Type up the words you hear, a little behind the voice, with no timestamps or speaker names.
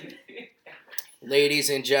Ladies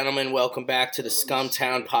and gentlemen, welcome back to the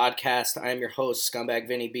Scumtown podcast. I am your host, Scumbag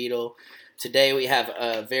Vinny Beetle. Today we have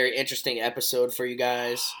a very interesting episode for you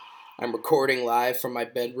guys. I'm recording live from my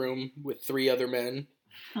bedroom with three other men.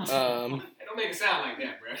 Don't make it sound like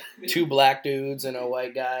that, bro. Two black dudes and a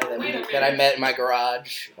white guy that I met in my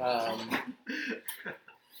garage.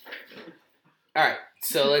 Alright,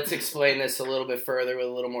 so let's explain this a little bit further with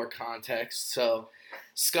a little more context. So,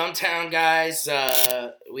 Scumtown guys,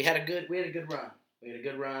 we had a good run.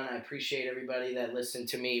 I appreciate everybody that listened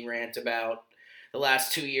to me rant about the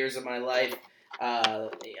last 2 years of my life.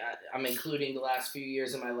 I'm including the last few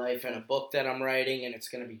years of my life in a book that I'm writing, and it's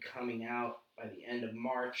going to be coming out by the end of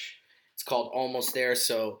March. It's called Almost There,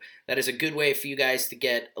 so that is a good way for you guys to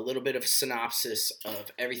get a little bit of a synopsis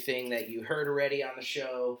of everything that you heard already on the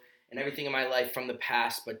show and everything in my life from the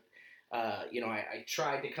past, but I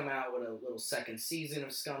tried to come out with a little second season of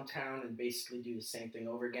Scumtown and basically do the same thing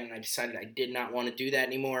over again. And I decided I did not want to do that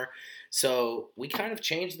anymore. So we kind of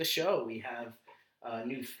changed the show. We have a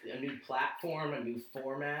new platform, a new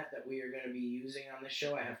format that we are going to be using on the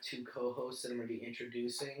show. I have two co-hosts that I'm going to be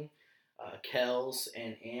introducing, Kels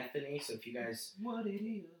and Anthony. So if you guys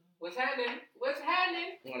What's happening?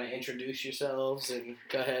 want to introduce yourselves and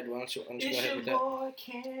go ahead, why don't you go ahead with that? Boy,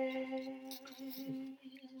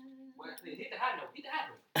 hit the high note.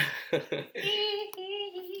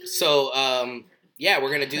 So, we're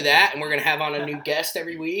going to do that, and we're going to have on a new guest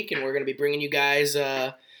every week, and we're going to be bringing you guys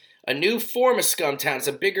a new form of Scumtown. It's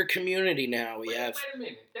a bigger community now. Wait a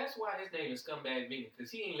minute. That's why his name is Scumbag Vinny,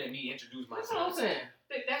 because he ain't let me introduce myself. That's what I'm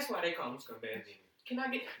saying. That's why they call him Scumbag Vinny. Can I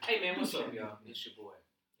get... Hey, man, what's up, y'all? It's your boy,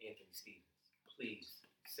 Anthony Stevens. Please,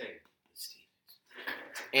 say Stevens.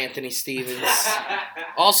 Anthony Stevens,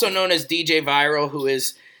 also known as DJ Viral, who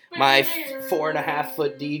is my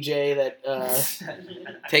 4.5-foot DJ that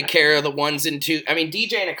take care of the ones and two. I mean,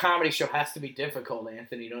 DJing a comedy show has to be difficult,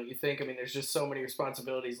 Anthony, don't you think? I mean, there's just so many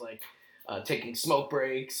responsibilities, like taking smoke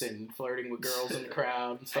breaks and flirting with girls in the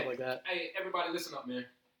crowd and stuff like that. Hey, everybody listen up, man.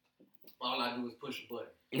 All I do is push a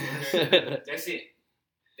button. That's it.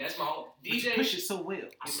 That's my whole... DJ... You push it so well.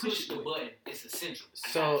 I push the button. It's essential.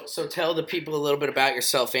 So tell the people a little bit about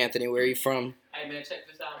yourself, Anthony. Where are you from? Hey, man, check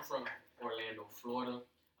this out. I'm from Orlando, Florida.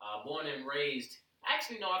 Born and raised...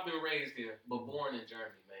 Actually, no, I've been raised here, but born in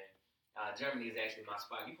Germany, man. Germany is actually my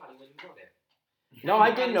spot. You probably wouldn't know that. No,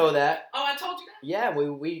 I did know that. Oh, I told you that? Yeah,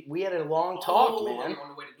 we had a long talk, man. On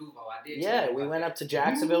the way to Duval, I did. Yeah, we went up to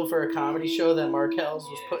Jacksonville for a comedy show that Markel's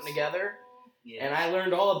was putting together. Yes. And I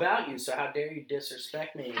learned all about you, so how dare you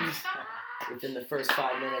disrespect me within the first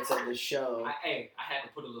 5 minutes of the show. I had to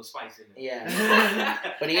put a little spice in there. Yeah.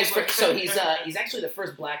 But he is he's actually the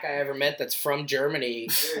first black guy I ever met that's from Germany,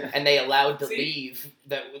 and they allowed to leave.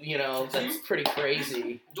 That's pretty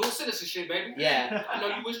crazy. Dual citizenship, baby. Yeah. I know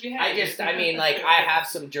you wish you had. I have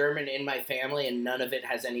some German in my family, and none of it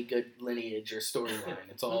has any good lineage or storyline.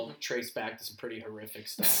 It's all traced back to some pretty horrific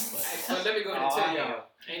stuff. So let me go ahead and tell y'all.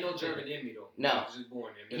 Ain't no German in me, though. No. I was just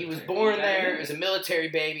born there. He was born there. He was a military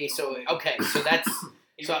baby. So, okay. So that's...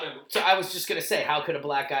 So I was just going to say, how could a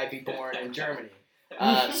black guy be born in Germany?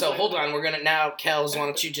 So hold on. We're going to... Now, Kels, why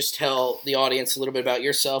don't you just tell the audience a little bit about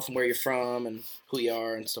yourself and where you're from and who you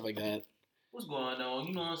are and stuff like that. What's going on?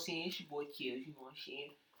 You know what I'm saying? It's your boy Kels. You know what I'm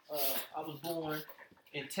saying? I was born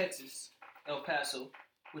in Texas, El Paso,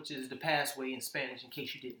 which is the passway in Spanish, in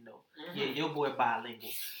case you didn't know. Mm-hmm. Yeah, your boy bilingual.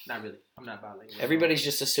 Not really. I'm not bilingual. Everybody's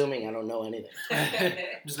just assuming I don't know anything. I'm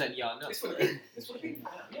just letting y'all know. It's what it is.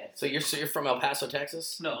 Yeah. So you're from El Paso,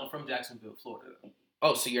 Texas? No, I'm from Jacksonville, Florida.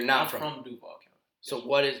 Oh, so you're not I'm from Duval County. So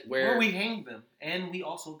where we hang them, and we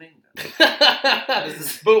also bang them.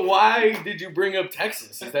 But why did you bring up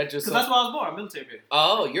Texas? Is that just... Because that's where I was born. I'm military baby.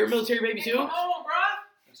 Oh, you're a military baby too? Come on, bro.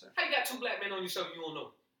 Yes, sir. How you got two black men on your show you don't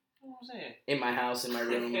know? What I'm saying? In my house, in my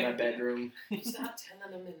room, in my bedroom. Stop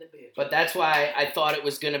telling them in the bed. But that's why I thought it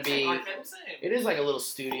was going to be... Like that, I'm saying. It is like a little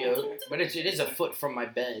studio, but it is a foot from my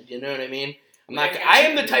bed, you know what I mean? I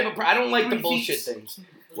am the type of... I don't like the bullshit things.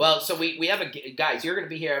 Well, so we have guys, you're going to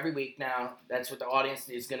be here every week now. That's what the audience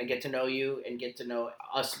is going to get to know you and get to know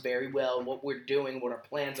us very well, what we're doing, what our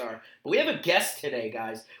plans are. But we have a guest today,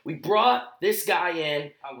 guys. We brought this guy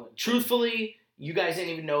in. Truthfully, you guys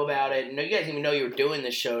didn't even know about it. No, you guys didn't even know you were doing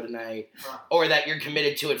this show tonight or that you're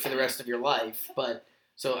committed to it for the rest of your life. But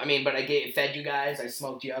I fed you guys. I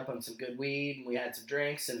smoked you up on some good weed, and we had some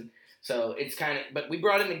drinks. And so it's kind of... But we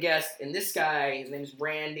brought in a guest, and this guy, his name's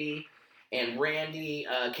Randy. And Randy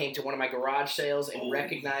came to one of my garage sales and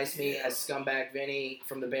recognized me as Scumbag Vinny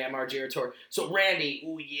from the Bam Margera tour. So,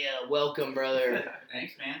 Randy, welcome, brother.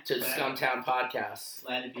 Thanks, man. To the Scumtown podcast.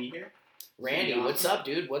 Glad to be here. Randy, what's up,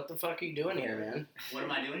 dude? What the fuck are you doing here, man? What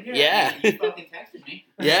am I doing here? Yeah. You fucking texted me.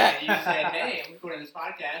 Yeah. You said, hey, I'm recording this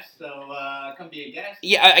podcast, so come be a guest.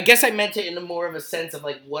 Yeah, I guess I meant it in a more of a sense of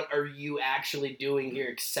like, what are you actually doing here,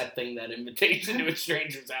 accepting that invitation to a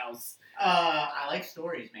stranger's house? I like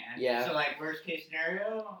stories, man. Yeah. So, like, worst case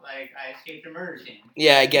scenario, like, I escaped a murder scene.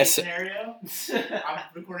 Yeah, I guess. Case scenario, I'm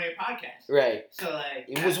recording a podcast. Right. So, like,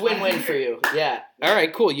 It was win-win for you. Yeah. All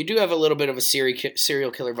right, cool. You do have a little bit of a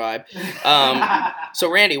serial killer vibe.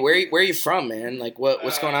 So, Randy, where are you from, man? Like,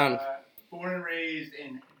 what's going on? Born and raised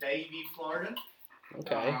in Davie, Florida.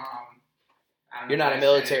 Okay. I don't You're know not why a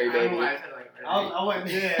military I said it. I don't baby. know why I said it like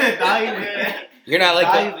that. I went Yeah. You're not like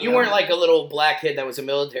Diving. you weren't like a little black kid that was a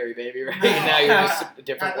military baby, right? Now you're just a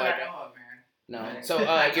different Not white that I guy. know of, man. No. So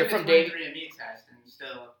I you're took from a Davie. 23andMe test and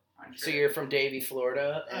still unsure. So you're from Davie,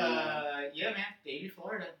 Florida. And Yeah, man. Davie,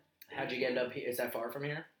 Florida. how'd you get up here? Is that far from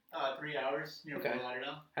here? 3 hours near Okay. Fort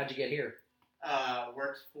Lauderdale. How'd you get here?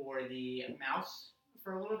 Worked for the Mouse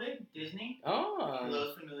for a little bit, Disney. For Oh.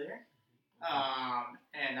 those familiar.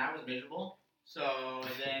 And that was miserable. So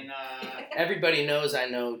then, Everybody knows I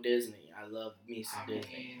know Disney. I love me some I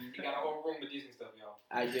Disney. mean, You got a whole room of Disney stuff, y'all.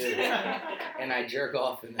 I do. And I jerk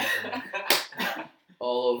off in there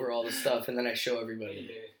all over all the stuff, and then I show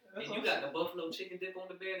everybody. And you got the buffalo chicken dip on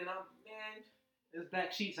the bed, and man, It's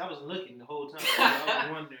back sheets. I was looking the whole time. I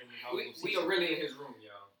was wondering. How we are really in his room,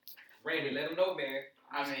 y'all. Randy, let him know, man.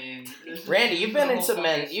 I mean, this Randy, is you've been the in whole some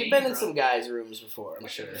men. fucking You've scene, been in bro. some guys' rooms before, I'm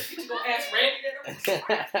sure. You gonna ask Randy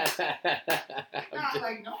that? Not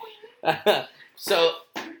like no. So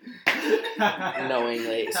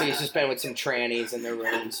knowingly, so he's just been with some trannies in their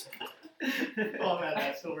rooms. Oh,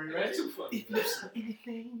 that story, right? That's too funny.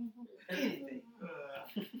 Anything.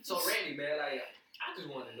 So Randy, man, I just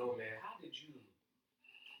want to know, man, how did you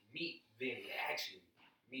meet Vinny? Actually,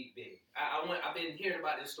 meet Vinny. I've been hearing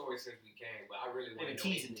about this story since we came, but I really want to know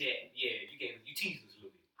teasing in depth. Yeah, you teased us a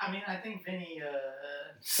little bit. I mean, I think Vinny.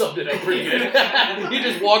 Summed it up pretty good. He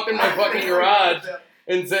just walked in my fucking garage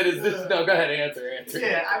and said, "Is this?" No, go ahead, answer.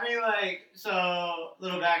 Yeah, I mean, like, so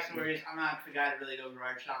little backstories. I'm not the guy to really go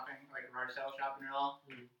garage shopping, like garage sale shopping at all.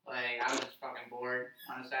 Like, I was just fucking bored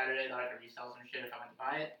on a Saturday. Thought I could resell some shit if I went to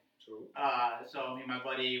buy it. True. So me and my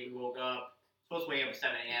buddy, we woke up. Supposed to wake up at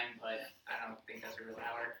 7 a.m., but I don't think that's a real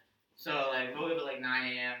hour. So like, we woke up at like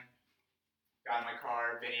 9 a.m. Got in my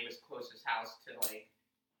car. Vinny was closest house to like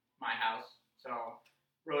my house. So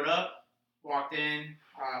rode up, walked in.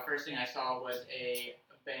 First thing I saw was a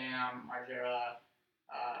Bam Margera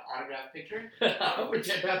autograph picture, Which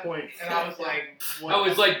at that point, and I was like, what? I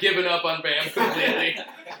was like giving up on Bam completely,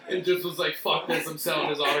 and just was like, "Fuck this! I'm selling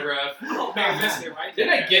his autograph." Oh man, listen, right? Did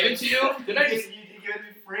I give it to you? Did I just? You give it to me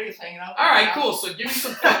free. It's hanging out. All right, cool. So give me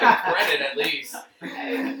some fucking credit at least.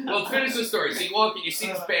 Well, finish the story. So you walk in, you see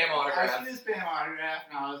this Bam I autograph. see this Bam autograph,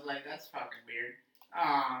 and I was like, that's fucking weird.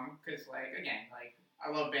 Cause like again, like I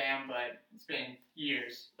love Bam, but it's been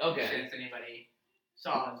years Okay. since anybody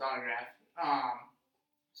saw his autograph.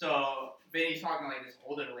 So Vinny's talking to like this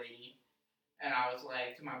older lady, and I was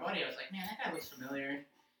like to my buddy, I was like, man, that guy looks familiar.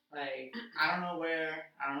 Like I don't know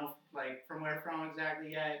like from where from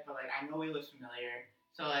exactly yet, but like I know he looks familiar.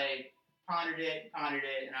 So like pondered it,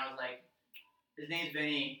 and I was like, his name's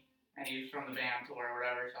Vinny, and he was from the Bam tour or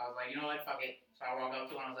whatever. So I was like, you know what, fuck it. So I walked up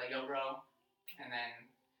to him, I was like, yo, bro, and then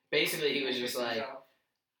Basically, he was just like,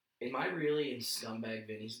 "Am I really in Scumbag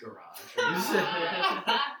Vinny's garage?"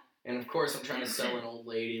 And of course, I'm trying to sell an old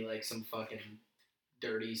lady like some fucking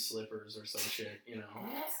dirty slippers or some shit, you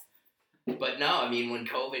know. But no, I mean, when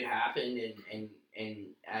COVID happened and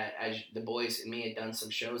as the boys and me had done some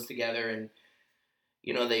shows together, and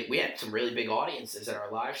you know, we had some really big audiences at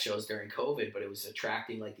our live shows during COVID, but it was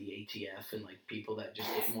attracting like the ATF and like people that just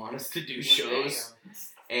didn't want us to do shows.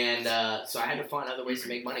 And so I had to find other ways to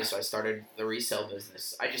make money, so I started the resale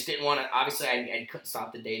business. I just didn't want to, obviously I couldn't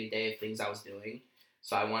stop the day-to-day of things I was doing,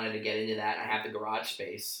 so I wanted to get into that. I have the garage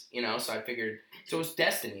space, you know, so I figured, so it was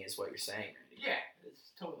destiny is what you're saying, Randy. Yeah,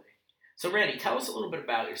 it's totally. So Randy, tell us a little bit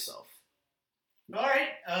about yourself. All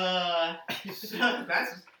right. So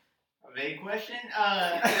that's a vague question.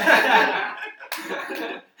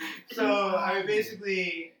 So I mean,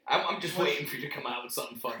 basically, I'm just waiting for you to come out with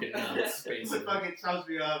something fucking nuts, what basically. fucking sums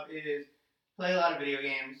me up is play a lot of video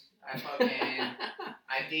games.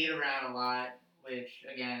 I date around a lot, which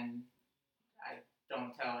again, I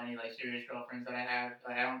don't tell any like serious girlfriends that I have.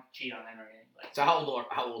 Like I don't cheat on them or anything. Like, So how old are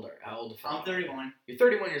you? I'm 31. You're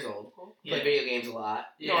 31 years old. You play Yeah. video games a lot.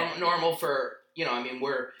 Yeah. Normal for, you know, I mean,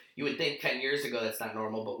 you would think 10 years ago that's not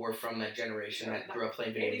normal, but we're from that generation that grew up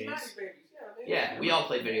playing video games. Yeah, we all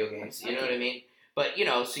play video games, you know what I mean? But, you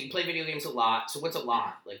know, so you play video games a lot. So what's a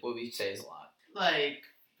lot? Like, what would you say is a lot? Like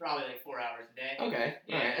probably like 4 hours a day. Okay.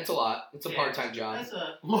 Yeah. All right. It's a lot. It's a Yeah. part-time job. That's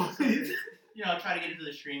a try to get into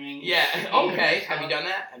the streaming. Yeah. Okay. stuff. Have you done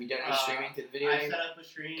that? Have you done any streaming to the video I game? set up a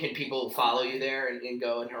stream. Can people follow you there and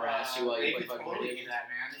go and harass you while they you play could fucking totally video do games? that,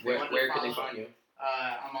 man. If they wanted to Where can they follow- find you?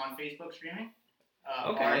 I'm on Facebook streaming.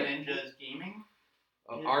 Okay. R Ninjas Gaming.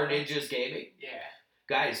 Oh, R Ninjas Gaming. Yeah.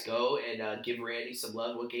 Guys, go and give Randy some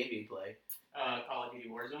love. What game do you play? Call of Duty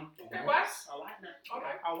Warzone. Okay, what? I like that.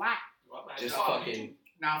 Okay. A lot. Well, I Just saw fucking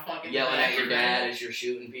Not fucking. yelling at your dad as you're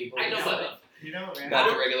shooting people. I know, and but stuff. You know, man.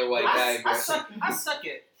 Not the regular white guy I aggressive. suck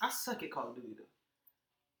at Call of Duty though.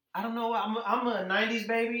 I don't know why. I'm a '90s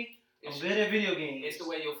baby. I'm good at video games. It's the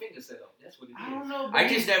way your fingers set up. That's what it is. I don't know. I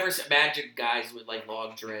baby. just never imagined guys with like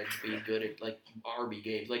long dreads being good at like army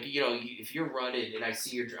games. Like if you're running and I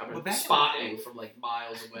see your, I'm But gonna back in spot the day- you from like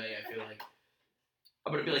miles away. I feel like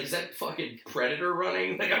I'm gonna be like, is that fucking Predator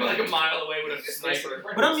running? Like I'm like a mile away with a sniper.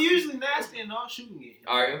 But I'm usually nasty in all shooting games.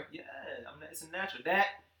 Are you? Yeah, it's a natural. That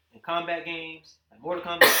and combat games, like Mortal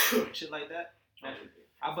Kombat, and shit like that. Natural.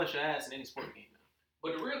 I bust your ass in any sport game.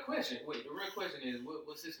 But the real question is, what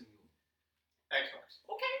system you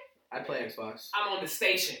Xbox. Okay. I play Xbox. I'm on the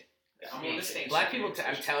station. I'm on the station. Black people,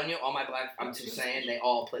 I'm telling you, all my black, I'm just saying, they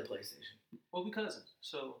all play PlayStation. Well, we cousins,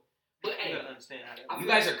 so But you hey, gotta understand how that. You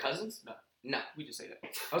guys are cousins? No. No. We just say that.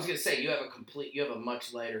 I was gonna say you have a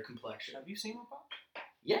much lighter complexion. Have you seen my pop?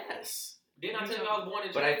 Yes. didn't I tell you I was born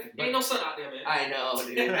in But Japan? Ain't no sun out there, man. I know,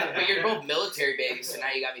 dude. But you're both military babies, so now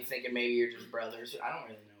you got me thinking maybe you're just brothers. I don't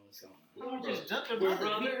really know what's going on. We just jumped the We're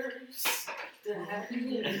brothers. brothers. Let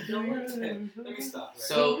me stop. Right?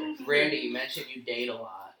 So, Randy, you mentioned you date a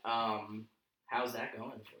lot. How's that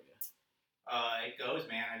going for you? It goes,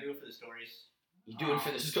 man. I do it for the stories. You do it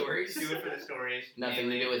for the stories? Do it for the stories. Nothing to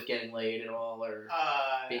mainly. do with getting laid at all, or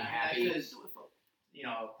being I happy. mean, that's just,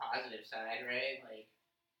 positive side, right? Like,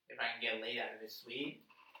 if I can get laid out of it, sweet.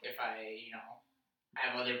 If I,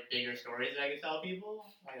 have other bigger stories that I can tell people,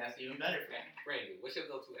 like, that's even better for me. Randy, what's your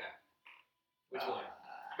go-to app? Which one?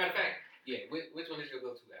 Matter of fact, yeah, which one is your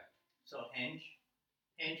go-to app? So Hinge.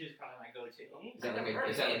 Hinge is probably my go-to. is that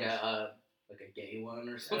like a gay one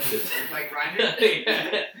or something? Like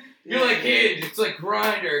Grindr? You're like Hinge. It's like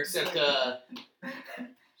Grindr, except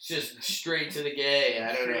it's just straight to the gay. I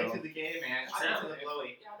don't Straight know. to the gay, man. Straight to the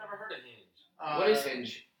blowy. Yeah, I've never heard of Hinge. What is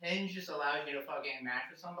Hinge? Hinge just allows you to fucking match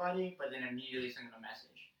with somebody, but then immediately send them a message.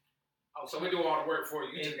 Oh, so we do all the work for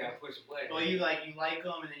you. You just gotta push the play. Well, you like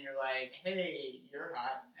them, and then you're like, hey, you're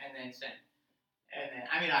hot, and then send. And then,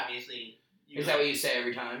 I mean, obviously. Is that what you say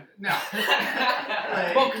every time? No.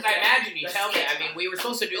 Well, because I imagine you tell me. I mean, we were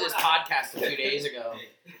supposed to do this podcast a few days ago,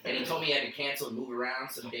 and he told me he had to cancel and move around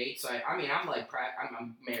some dates. So I'm like,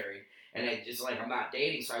 I'm married, and it just like I'm not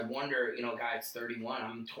dating. So I wonder, guy's 31,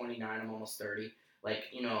 I'm 29, I'm almost 30. Like,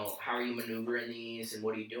 how are you maneuvering these, and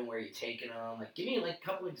what are you doing? Where are you taking them? Like, give me like a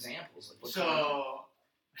couple examples. Like, what's going on? So,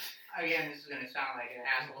 again, this is gonna sound like an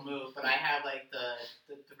asshole move, but I have like the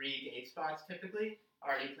 3 date spots typically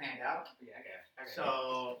already planned out. Yeah, I got it.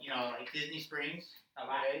 So, like Disney Springs,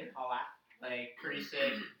 right? Like pretty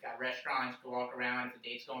sick. Got restaurants, go walk around. If the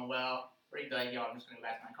date's going well, or you'd be like, yo, I'm just gonna go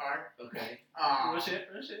back to my car. Okay. Real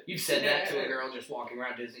shit. You've said that to a girl just walking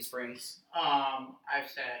around Disney Springs, I've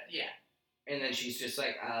said, yeah. and then she's just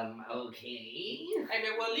like, okay. Hey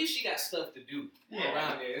man, well at least she got stuff to do Yeah.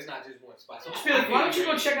 around there. It's not just one spot. So I feel like, why don't you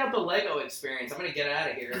go check out the Lego experience? I'm gonna get out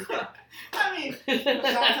of here. I mean,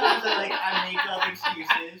 sometimes I make up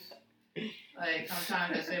excuses. Like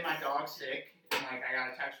sometimes I say my dog's sick, and like I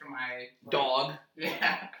got a text from my Dog.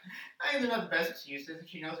 Yeah, I mean they're not the best excuses, and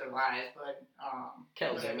she knows they're lies, but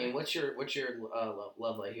Kels, I mean, what's your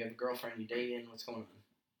love life? You have a girlfriend, you dating, what's going on?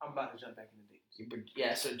 I'm about to jump back in the dates.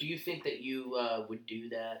 Yeah, so do you think that you would do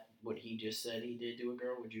that, what he just said he did to a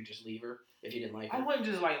girl? Would you just leave her if you didn't like her? I wouldn't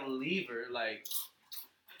just like leave her. Like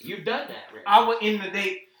You've done that, Randy. I would end the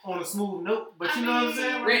date on a smooth note, but you know what I'm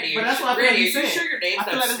saying? Randy, But that's what I feel Randy, like are he's you saying. sure your name's I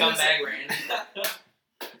feel not like that's what Scumbag Randy?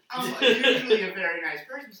 I'm usually a very nice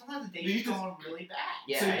person, but sometimes the You date's just- going really bad.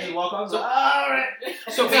 Yeah. So you just walk up and go, all right.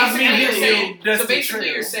 So Sounds basically, mean you're to saying, you, Dusty so basically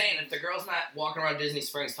Trail. you're saying if the girl's not walking around Disney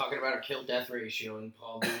Springs talking about her kill-death ratio in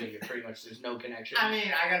Call of Duty, you're pretty much, there's no connection. I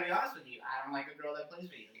mean, I gotta be honest with you. I don't like a girl that plays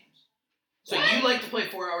video games. So you like to play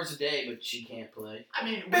 4 hours a day, but she can't play. I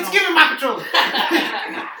mean, Bitch, give me my controller.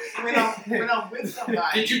 when I'm with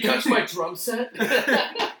somebody. Did you touch my drum set?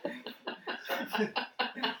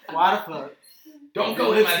 Why the fuck? Don't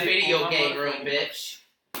go to my Lipstick video on my game room, motherfucker. bitch.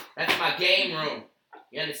 That's my game room.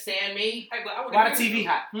 You understand me? Hey, but I would Why the agree with TV you.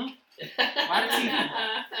 hot? Why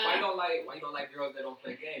you don't like girls that don't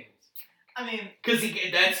play games? I mean,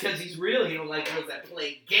 That's because he's real. He don't like girls that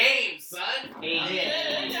play games, son.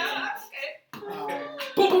 yeah.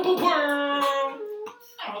 Boom, boom, boom, boom.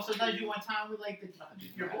 I don't know, sometimes you want time with, like,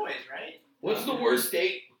 your boys, right? What's the worst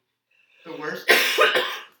date? The worst?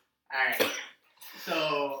 Alright.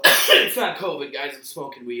 So, It's not COVID, guys. I'm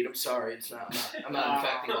smoking weed. I'm sorry. It's not. I'm not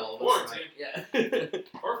infecting all of us. Quarantine. Yeah.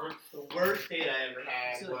 Perfect. the worst date I ever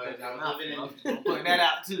had was I was living in... I'm putting that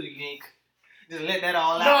out too. You ain't just let that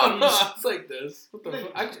all No, out. no, it's like this. What the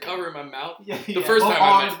fuck? I just cover in my mouth. Yeah, The first both time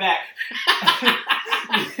I arms back.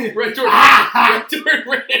 Right toward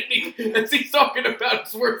Randy as he's talking about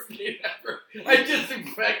his worst date ever. I just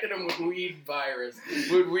infected him with weed virus.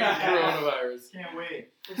 With weed coronavirus. Can't wait.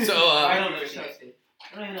 So, I all don't know Test shit. it.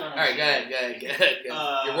 I don't know right, go ahead.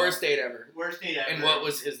 Your worst date ever. Worst date ever. And what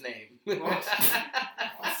was his name? Uh,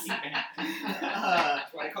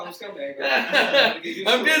 That's why I call him scumbag.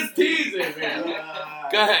 I'm just teasing, man.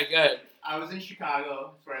 Go ahead. I was in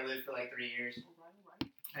Chicago. That's where I lived for like 3 years.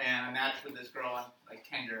 And I matched with this girl on like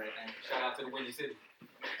Tinder, I think. Shout out to the Windy City.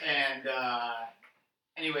 And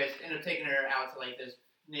anyways, ended up taking her out to like this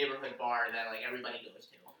neighborhood bar that like everybody goes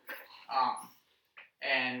to.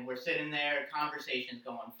 And we're sitting there, conversation's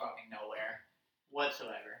going fucking nowhere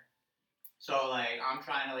whatsoever. So like I'm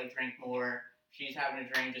trying to like drink more. She's having a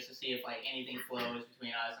drink just to see if like anything flows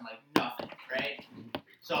between us. I'm like nothing, right?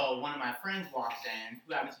 So one of my friends walks in,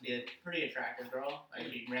 who happens to be a pretty attractive girl. Like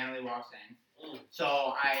she randomly walks in.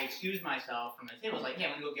 So I excused myself from the table. I was like, hey,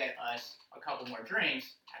 I'm gonna go get us a couple more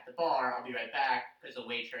drinks at the bar. I'll be right back because the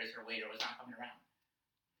waitress or waiter was not coming around.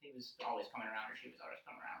 He was always coming around, or she was always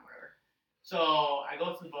coming around, whatever. So I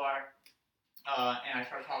go to the bar, and I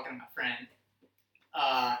start talking to my friend.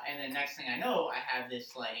 And then next thing I know, I have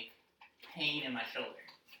this like pain in my shoulder.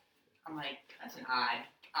 I'm like, that's an odd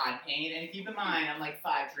pain. And keep in mind, I'm like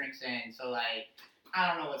 5 drinks in, so like I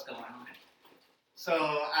don't know what's going on. So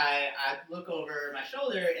I look over my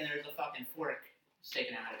shoulder and there's a fucking fork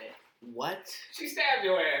sticking out of it. What? She stabbed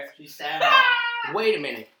your ass. She stabbed me. Wait a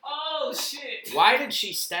minute. Oh shit. Why did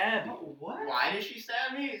she stab you? What? Why did she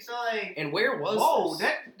stab me? So like, And where was Whoa, this?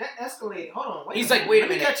 that escalated. Hold on. Wait He's a like, wait a Let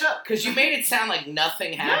me minute. catch up. Because you made it sound like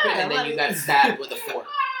nothing happened Yeah, and then like- you got stabbed with a fork.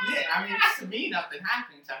 yeah, I mean to me nothing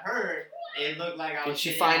happened. To her, it looked like I was. Did she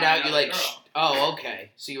hitting find on out you another like, girl. oh,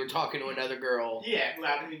 okay. So you were talking to another girl. Yeah, who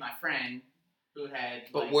happened to be my friend, who had.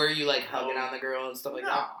 But like, were you like hugging on the girl and stuff like no,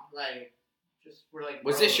 that? like just we're like.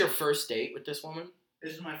 Was this bros. your first date with this woman?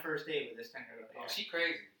 This was my first date with this Tinder girl. Oh, Yeah. she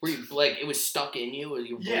crazy. Were you like it was stuck in you? Or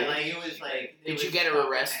you Yeah, like it was like. it Did was you get stuck her in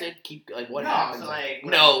arrested? Keep like what no, happened? so like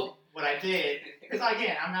No. What I did, because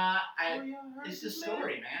again, I'm not. Oh, yeah, I heard It's this the man.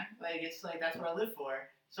 story, man. Like it's like that's what I live for.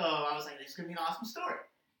 So I was like, this is gonna be an awesome story.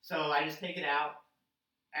 So I just take it out,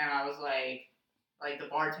 and I was like the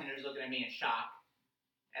bartender's looking at me in shock,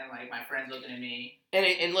 and like my friend's looking at me.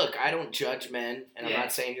 And look, I don't judge men, and I'm Yeah.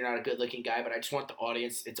 not saying you're not a good looking guy, but I just want the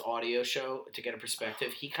audience, it's audio show, to get a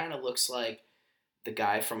perspective. He kind of looks like the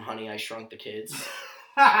guy from Honey, I Shrunk the Kids.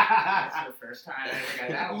 That's the first time I ever got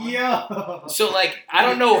that one. Yo. So, like, I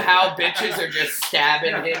don't know how bitches are just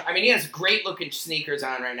stabbing him. I mean, he has great looking sneakers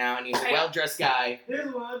on right now, and he's a well dressed guy.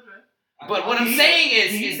 Here's one. But what I'm saying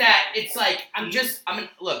is that it's like,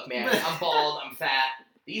 look, man, I'm bald, I'm fat.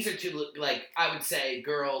 These are two, like, I would say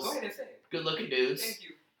girls, Go ahead and say it. good looking dudes. Thank you.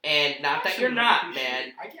 And not that you're not,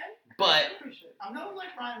 man, I get it. but I'm not like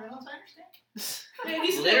Ryan Reynolds. I understand. Man,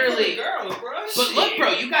 these Literally. girls, bro. But look,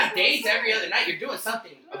 bro, you got Shit. dates every other night. You're doing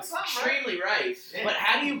something That's not extremely right. Yeah. But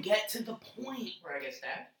how do you get to the point? Where I get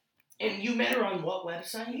stabbed. And you met her on what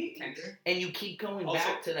website? Tinder. And you keep going Also-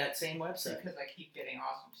 back to that same website. Because I keep getting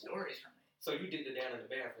awesome stories from it. So you did it down in the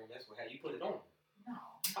bathroom. That's how you put it on. No.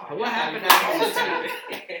 Oh, What yeah, happened you after put this?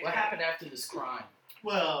 it on. What happened after this crime?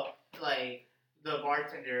 Well, like the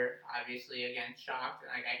bartender, obviously, again shocked,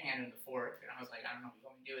 and like I handed him the fork, and I was like, I don't know what you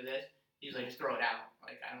want me to do with this. He was like, just throw it out.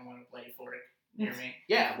 Like I don't want a bloody fork near me.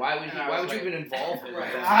 Yeah, why would And I why was would you like- even involve him?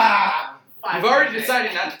 Right. You've already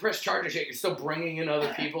decided not to press charges yet. You're still bringing in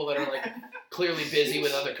other people that are like clearly busy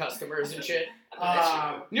with other customers and shit.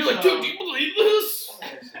 And you're like, dude, do you believe this?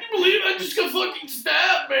 Do you believe I just got fucking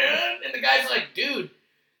stabbed, man? And the guy's like, dude,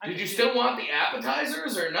 did you still want the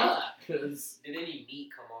appetizers or not? Because Did any meat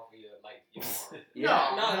come off of your arm?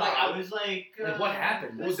 yeah, No, No, like, I was like, like what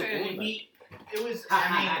happened? What was the Listen, wound? meat. It was,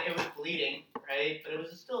 I mean, it was bleeding, right? But it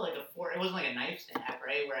was still like a fork. It wasn't like a knife stab,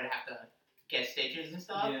 right? Where I'd have to get stitches and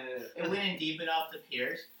stuff. It went in deep enough to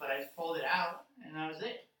pierce, but I just pulled it out, and that was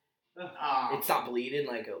it. It stopped bleeding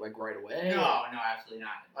like right away. No, absolutely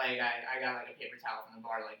not. Like I got like a paper towel from the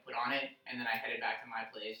bar, like put on it, and then I headed back to my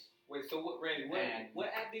place. Wait, so what, Randy? What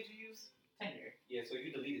app did you use? Tinder. Yeah, so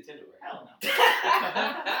you deleted Tinder, right? Hell no.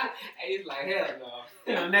 Hey, he's like, hell no.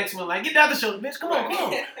 You know, next one, like, get down the shoulder, bitch. Come on,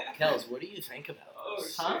 come on. Kels, what do you think about Oh,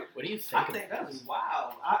 this? Huh? What do you I think think about that was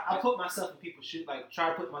wild. I put myself in people's shoes, like, try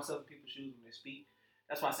to put myself in people's shoes when they speak.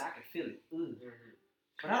 That's why I said I can feel it. Ugh.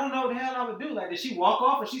 But I don't know what the hell I would do. Like, did she walk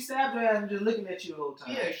off or she stabbed her ass and just looking at you the whole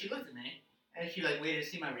time? Yeah, she looked at me and she like waited to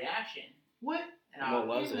see my reaction. What? And What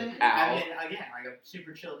was it? I Ow. mean, again, like a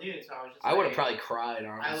super chill dude, so I was just. I would have like, probably cried, I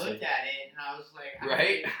honestly. looked at it and I was like,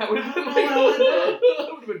 Right? I I would have been I don't know what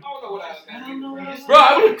I would've like, I don't know what I was I don't know what I was bro,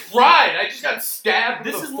 I would have cried. I just got stabbed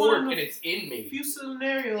with This a is one fork of the and it's in me. few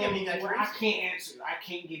scenarios Yeah, but you got where I drinks. can't answer. I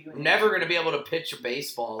can't give you an Never answer. gonna be able to pitch a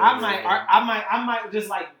baseball. I over might, again. I might just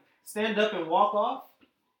like stand up and walk off,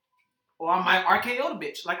 or I might RKO the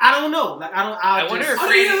bitch. Like I don't know. Like I don't. I wonder just,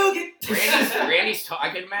 if Randy's I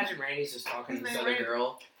can imagine Randy's just talking to His this name other Randy.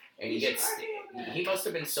 girl, and he must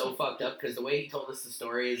have been so fucked up because the way he told us the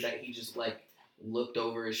story is that he just like looked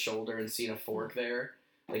over his shoulder and seen a fork there.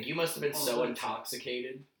 Like you must have been so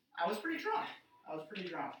intoxicated. I was pretty drunk.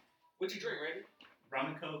 What you drink, Randy? Rum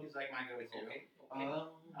and Coke is like my go-to. Okay.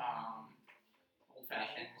 Old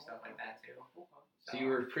fashioned and stuff like that too. So you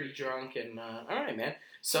were pretty drunk and all right, man.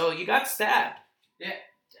 So you got stabbed. That's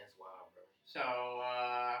wild, bro. So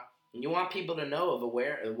You want people to know of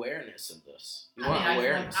awareness of this. You I want mean,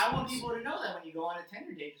 awareness. I want people to know that when you go on a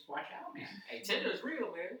Tinder date, just watch out, man. Hey, Tinder's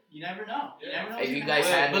real, man. You never know. You Yeah. never know. Have what's you gonna guys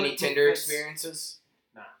happen. had But- any but Tinder that's- experiences?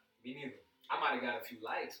 Me neither. I might have got a few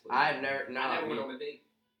likes, but I've never. I No, never went on a date.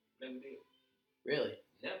 Never did. really.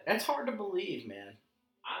 Never. That's hard to believe, man.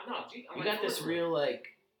 I'm not. Gee, I'm You like, got this for real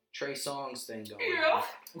like Trey Songz thing going. Yeah.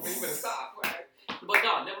 You better stop, right? But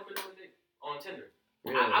no, never been on a date on Tinder.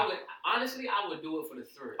 Really? I would honestly, I would do it for the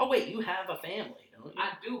thrill. Oh wait, you have a family, don't you?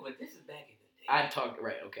 I do, but this is back in the day. I'm talking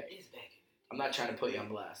right. Okay, It's back in I'm not trying to put you on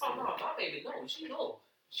blast. the day. Oh no, my baby knows. She knows.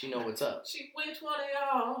 She know what's up. She, which one of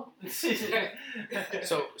y'all?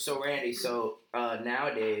 So Randy,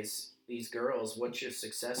 nowadays these girls, what's your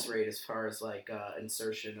success rate as far as like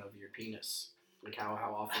insertion of your penis? Like how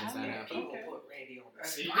often does that happen? People put Randy on the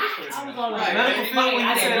spot. I was all Right, like, medical right. field when I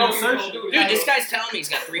you didn't said know we insertion. were gonna do Dude, this guy's telling me he's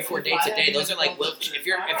got 3-4 dates a day. Those are like Wilt. If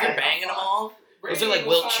you're banging them all, those are like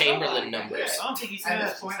Wilt Chamberlain numbers. I don't think he's At saying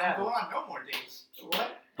this point, I'm going on no more dates.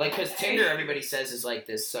 What? Like, cause Tinder, everybody says is like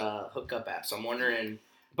this hookup app. So I'm wondering,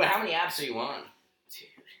 but how many apps are you on?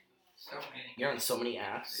 So many. You're on so many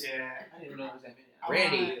apps. Yeah. I didn't know it was that many.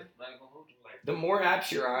 Randy, Like, the more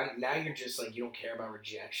apps you're on, now you're just like you don't care about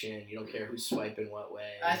rejection. You don't care who's swiping what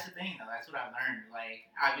way. That's the thing, though. That's what I've learned. Like,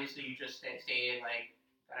 obviously, you just stated, like,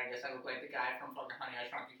 that I guess I look like the guy from fucking Honey, I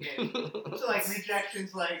Shrunk the Kid. So, like,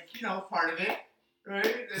 rejection's, like, part of it,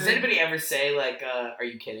 right? Does anybody ever say like, "Are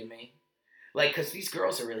you kidding me?" Like, cause these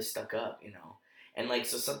girls are really stuck up, and like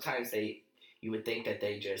so sometimes you would think that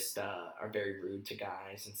they just are very rude to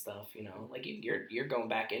guys and stuff, Like you're going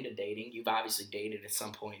back into dating. You've obviously dated at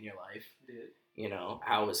some point in your life.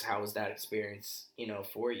 How was that experience,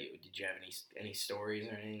 for you? Did you have any stories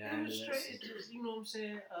or anything? It was straight. It's just, you know what I'm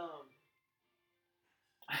saying?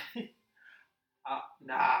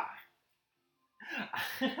 Nah.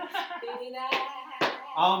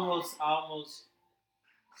 I almost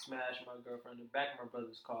smashed my girlfriend in the back of my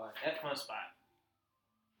brother's car at Fun Spot.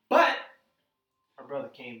 But my brother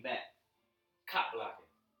came back. cop blocking.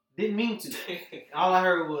 Didn't mean to. All I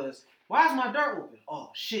heard was, "Why is my door open?"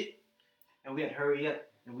 Oh shit! And we had to hurry up,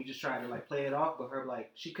 and we just tried to like play it off, but her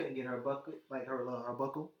she couldn't get her buckle her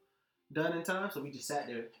buckle done in time, so we just sat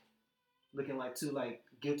there looking like two like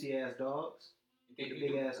guilty ass dogs with the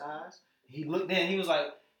big ass eyes. He looked in, he was like,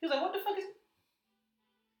 "What the fuck is?"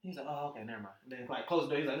 He's like, "Oh, okay, never mind." And then like close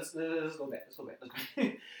the door. He's like, "Let's go back. Let's go back."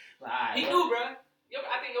 Like, all right, He knew, bro.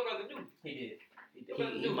 I think your brother knew. He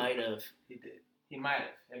did. He might have. He did. He might have.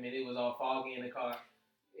 I mean, it was all foggy in the car.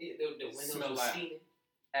 The windows Smelled was like steaming.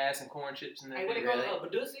 ass and corn chips and Hey, that. what they call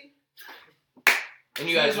it? Badussi? And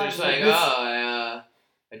you guys were just like, "Oh,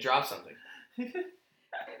 I dropped something."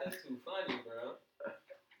 That's too funny, bro.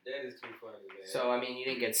 That is too funny, man. So I mean, you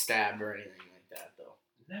didn't get stabbed or anything like that, though.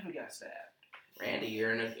 Never got stabbed. Randy,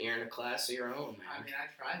 you're in a class of your own, I man. mean, I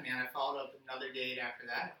tried, man. I followed up another date after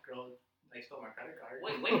that. Girl, stole my credit card.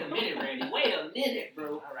 Wait a minute, Randy. Wait a minute,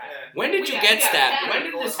 bro. All right. When did We you got- get we got stabbed? pattern When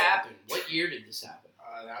did going this on. happen? What year did this happen?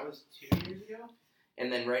 That was 2 years ago.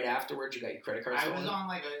 And then right afterwards, you got your credit card I stolen? was on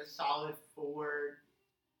like a solid four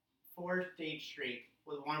date streak.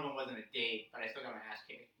 Well, one of them wasn't a date, but I still got my ass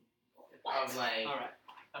kicked. I was like, All right.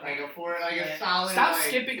 Like a solid. Stop like,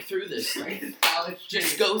 skipping through this. like Thing. a solid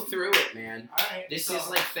Just streak. go through it, man. Alright. This so, is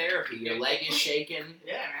like therapy. Your leg is shaking.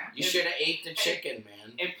 Yeah, man. You should have ate the chicken,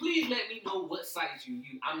 man. And please let me know what sites you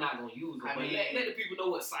use. I'm not gonna use them, I but mean- let the people know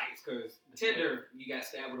what sites, because Tinder, you got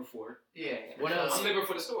stabbed with a fork. Yeah. What else? I'm living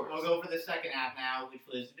for the stories. We'll go for the second app now, which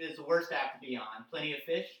is the worst app to be on. Plenty of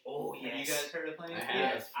Fish. Oh, Have you guys heard of Plenty of I Fish?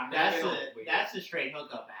 have. Yes, I've never That's been the on it, but that's the straight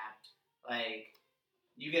hookup app. Like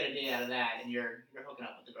you get a date out of that, and you're hooking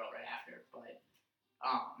up with the girl right after. But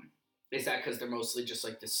Is that because they're mostly just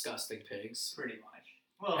like disgusting pigs? pretty much.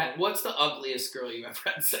 Well, What's the ugliest girl you ever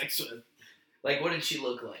had sex with? Like, what did she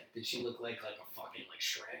look like? Did she look like a fucking like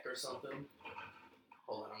Shrek or something?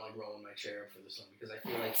 Hold on, I'm like rolling my chair for this one because I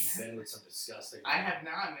feel like you've been with some disgusting. I have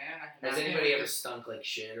not, man. I have Has not been anybody with ever this- stunk like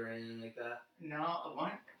shit or anything like that? No,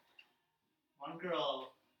 one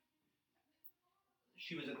girl.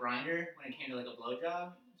 She was a grinder when it came to like a blowjob.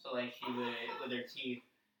 So like she would with her teeth.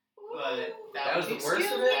 But That was the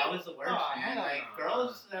worst of it? That was the worst, Oh, man. hell Like no.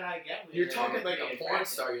 girls that I get with. You're are talking like pretty a porn attractive.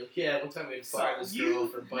 star. You're like, yeah, one time we had fired this girl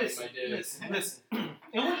for biting my dick. Listen.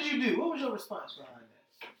 And what did you do? What was your response behind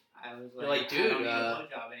that? I was You're like, like, I don't dude, need a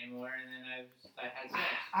blowjob anymore, and then I had sex.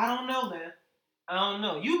 I don't know, man. I don't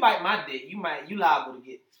know. You bite my dick, you liable to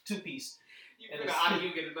get 2-piece. You figure how do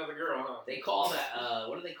you get another girl, huh? They call that,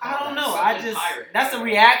 what do they call I that? don't know. Something pirate. That's a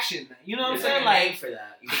reaction. You know what I'm There's like saying? a Like, name for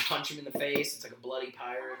that. You can punch him in the face. It's like a bloody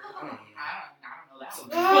pirate. I don't know. I don't know that Some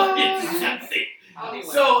one. fucking something.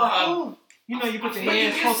 Anyway, So, you know, you put your but you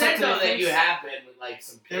hands just close up said to though their that you face. have been with like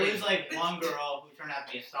some There pigs. was like one girl who turned out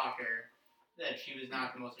to be a stalker. That she was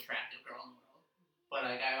not the most attractive girl in the world. But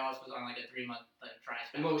like I also was on like a 3-month like try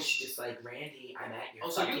spell. What was she just like, Randy, I'm at your Oh,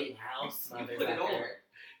 so you- fucking house, you put it on. motherfucker.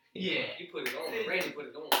 Yeah. You put it on. Randy put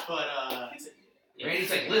it on. But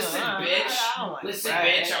Randy's like, listen, bitch. I don't like Listen, that.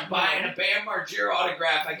 bitch, I'm buying a Bam Margera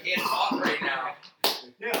autograph. I can't talk right now.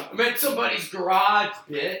 yeah. I'm at somebody's garage,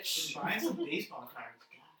 bitch. Buying some baseball cards.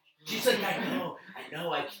 She's like, I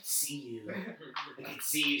know, I can see you. I can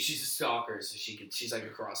see you. She's a stalker, so she's like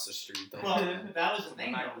across the street. The whole Well, time. that was the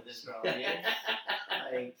thing though with this girl. Yeah.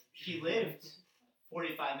 Like she lived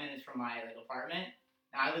 45 minutes from my like apartment.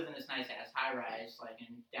 Now I lived in this nice ass high rise like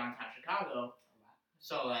in downtown Chicago.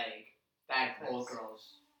 So like that whole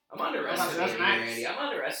girl's. I'm underestimating you, nice. Randy. I'm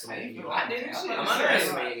underestimating you. I didn't see it. I'm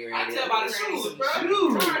underestimating you, I Randy. tell by the shoes, bro. Shoes. I knew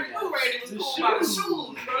Randy was cool by the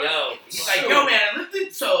shoes, bro. Yo, he's like, yo, man,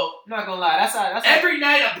 listen, so I'm not gonna lie. That's how. every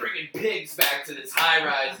night I'm bringing pigs back to this high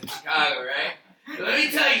rise in Chicago, right? Let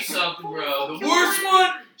me tell you something, bro. The worst one,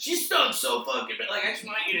 she stunk so fucking bad. Like, I just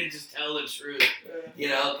want you to just tell the truth, you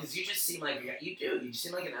know? Because you just seem like, you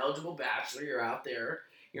seem like an eligible bachelor. You're out there,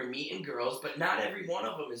 you're meeting girls, but not every one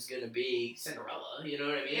of them is going to be Cinderella, you know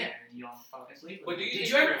what I mean? Yeah, you don't fucking sleep But with do me. you Did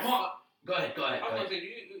think you ever, you'll go ahead. I was gonna say, do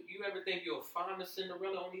you ever think you'll find a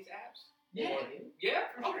Cinderella on these apps? Yeah. Yeah.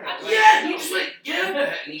 For sure. Okay. Yeah, he just went,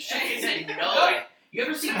 yeah, and he shook his head, no. You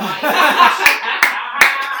ever seen my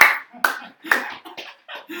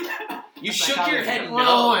You shook your head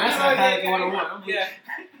no. That's not Psychology 101. Yeah.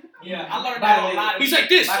 Yeah. I learned By that the on a way, lot of. He's like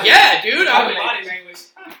this, By the yeah, dude. body I'm language.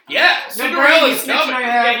 yeah, Your Cinderella's brain coming. snitching on your Yeah,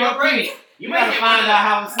 ass, you're your right. brain. You You might gotta get find one out of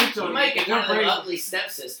how to snitch the, on you might get Your one of the brain. ugly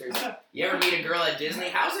stepsisters. You ever meet a girl at Disney?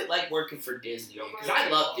 How's it like working for Disney? Because I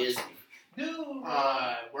love Disney. Dude.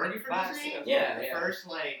 Working for Bye. Disney? Yeah, The yeah. first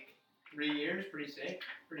like 3 years, pretty sick.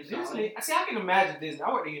 Pretty solid. Disney. See, I can imagine Disney.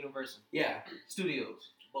 I worked at Universal Yeah. Studios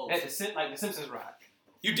Both. at the Simpsons ride.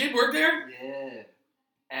 You did work there? Yeah.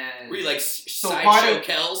 And Were you like part sideshow of-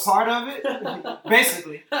 Kells? part of it,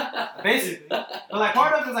 basically, but like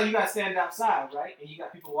part of it is like you got to stand outside, right? And you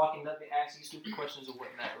got people walking up and asking you stupid questions or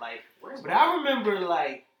whatnot. Like, but I remember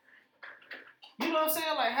like, you know what I'm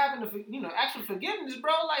saying? Like having the actual forgiveness,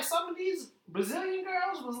 bro. Like some of these Brazilian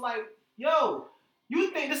girls was like, yo,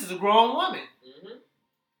 you think this is a grown woman? Mm-hmm.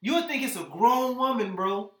 You would think it's a grown woman,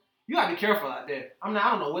 bro. You gotta be careful out there. I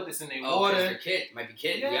don't know what this in their Oh, 'cause water. they're kids. Might be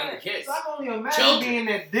kids. Younger kids. So I can only imagine Children. being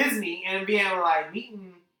at Disney and being like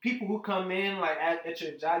meeting people who come in like at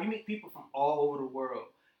your job. You meet people from all over the world,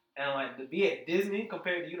 and like to be at Disney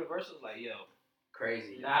compared to Universal is like, yo,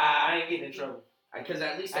 Crazy. nah, I ain't getting in trouble. Because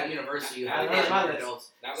at least at university you I have learned my older lesson.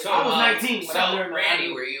 adults. That was So, I was 19, but I so learned Randy,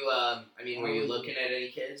 my- were you? Were you looking at any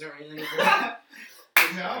kids or anything?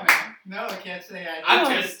 No, man. No, I can't say I did.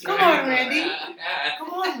 I'm just. Come on, Randy. Yeah. Come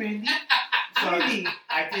on, Randy. So, Randy.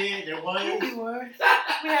 I did. There was Randy,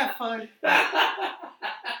 we have fun. there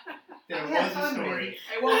Yeah, was a fun, story. Randy.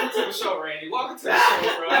 Hey, welcome to the show, Randy. Welcome to the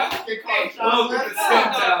show, bro. welcome to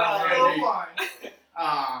Stumptown, Randy.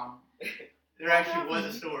 There actually was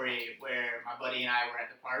a story where my buddy and I were at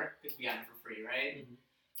the park because we got it for free, right? Mhm.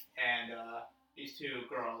 And these two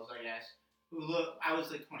girls, I guess, I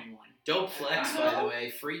was like 21. Dope flex, by the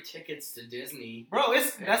way. Free tickets to Disney. Bro,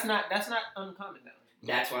 that's not uncommon now.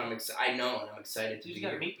 That's why I'm excited. I know, and I'm excited to You be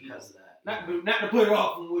gotta here meet because of that. Not to put it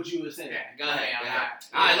off from what you were saying. Yeah, Go ahead. I mean, Go I'm ahead.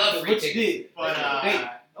 not- I love free What you tickets. did.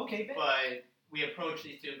 But Okay, bet. but we approached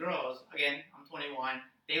these two girls. Again, I'm 21.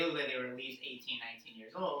 They look like they were at least 18, 19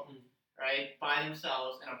 years old, right? By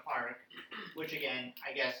themselves in a park, which again,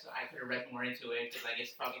 I guess I could have read more into it because like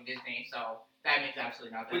it's fucking Disney, so that means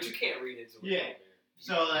absolutely nothing. But you can't read into it. Yeah. Man.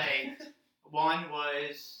 So like, one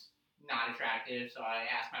was not attractive, so I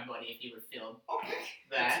asked my buddy if he would film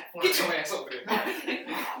that. For Get me. your ass over there.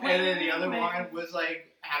 And then the other one was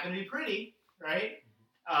like happened to be pretty, right?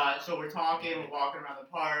 So we're talking, we're walking around the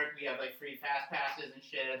park. We have like free fast passes and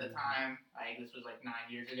shit at the time. Like this was like 9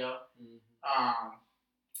 years ago.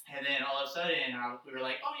 And then all of a sudden, we were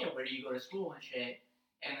like, "Oh yeah, where do you go to school and shit?"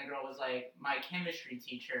 And the girl was like, "My chemistry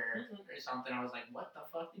teacher or something." I was like, "What the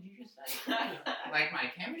fuck did you just say?" Like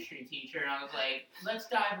my chemistry teacher. And I was like, "Let's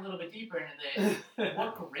dive a little bit deeper into this.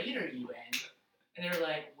 What grade are you in?" And they were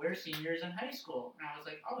like, "We're seniors in high school." And I was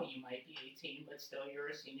like, "Oh, you might be 18, but still you're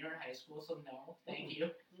a senior in high school, so no, thank you."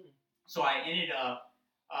 So I ended up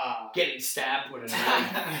Getting stabbed with a knife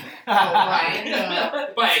I ended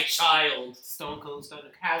up by a child. Stone Cold Stunner.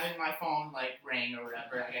 having my phone like ring or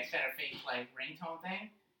whatever. Like I set a fake like ringtone thing,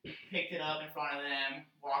 picked it up in front of them,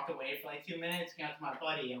 walked away for like 2 minutes, came up to my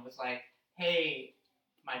buddy and was like, "Hey,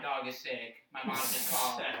 my dog is sick. My mom just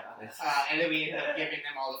called." And then we ended up giving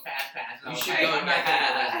them all the fast passes. I You was should like, go "I'm not gonna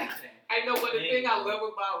do back." that today." I know, but the thing I love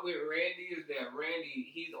about with Randy is that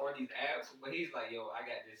Randy, he's on these apps, but he's like, "Yo, I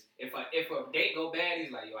got this. If a date go bad,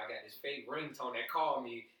 he's like, yo, I got this fake ringtone that call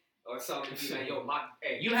me or something." He's like, "Yo,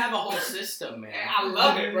 hey, You have a whole system, man. I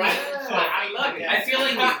love it, right? So I love it. I feel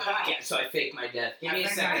like so I faked my death. Give me a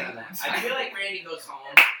second on that. I feel like Randy goes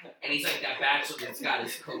home and he's like that bachelor that's got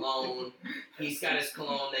his cologne. He's got his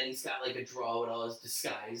cologne, then he's got like a drawer with all his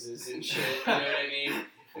disguises and shit. You know what I mean?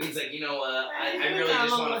 And he's like, "You know what? I really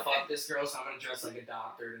just want to fuck this girl, so I'm gonna dress like a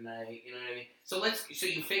doctor tonight." You know what I mean? So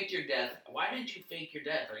you faked your death. Why did you fake your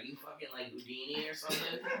death? Are you fucking like Houdini or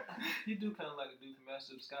something? You do kind of like a dude from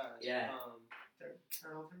Master of Disguise. Yeah.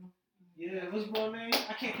 Yeah, what's his boy name?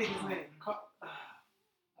 I can't think his name.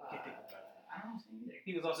 I don't know either.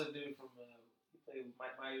 He was also the dude from he played with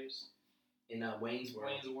Mike Myers. In Wayne's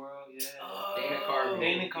World. Wayne's World, yeah. Dana Carvey.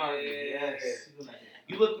 Dana Carvey, Yeah. yes. He was like that.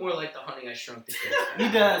 You look more like the Honey I Shrunk the Kids guy.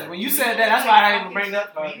 He does. When you said that, that's why I didn't even bring it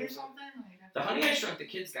up. Or something? Like, The Honey I Shrunk the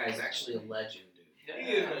Kids guy is actually a legend, dude.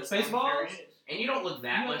 He is. Spaceballs? And you don't look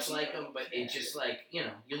that much like him, but it's just like, you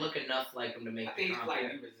know, you look enough like him to make I the think he's like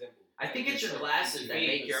comment. you resemble. I think it's your glasses that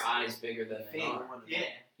make your eyes bigger than they are. Yeah.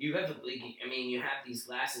 You have, I mean, you have these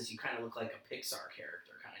glasses, you kind of look like a Pixar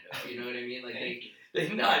character, kind of. You know what I mean?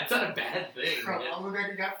 Like, no, it's not a bad thing. Bro, man. I look like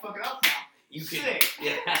you got fucking up now. You can, Sick.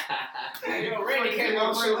 yeah. Hey, yo, Randy came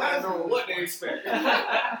on the show. I don't know what to expect.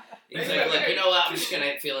 He's like, look, you know what? I'm just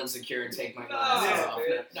gonna feel insecure and take my glasses No, off.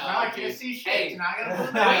 man. No, Now I dude. can't see shit. Hey, Now I gotta put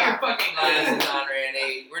Put them your on. fucking glasses on,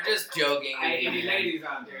 Randy. We're just joking. Hey, with you, any man. ladies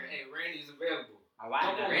out there? Hey, Randy's available. I like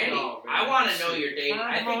Come that. on, Randy, No, man. I want to know your dating. Come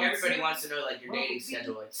I think on, everybody sis. wants to know like your dating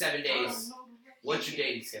schedule, like 7 days. What's your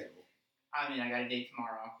dating schedule? I mean, I got a date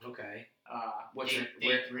tomorrow. Okay. What's your- date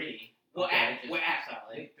where- 3? What Okay. app? What app?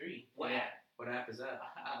 Solid. Big 3. What Yeah. app? What app is that?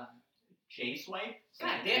 J Swipe.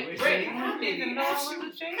 God damn it, Jewish Randy. dating. How did he ask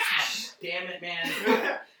you? Damn it,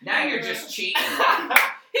 man. Now you're just cheating.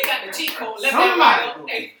 He got the cheat code. Left Somebody. that right up.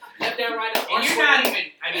 Hey, left that right up. And you're not even.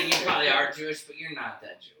 I mean, you probably are Jewish, but you're not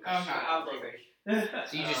that Jewish. I'm not. I was gonna say.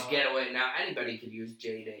 So you just get away. Now anybody could use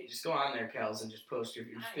J-Date. Just go on there, Kels, and just post your.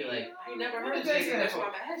 Just be like, I ain't never What heard of did they Jay. say? That's why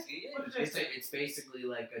I'm asking. Yeah. What did they say? it's basically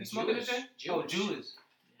like a You smoking Jewish. today? Oh, Jewish.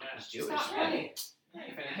 It's Jewish. Stop man. playing. You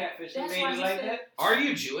ain't finna catfish That's them why babies he like said- that. Are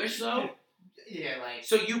you Jewish though? Yeah, like.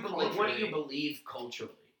 So you believe? What do Culturally. you believe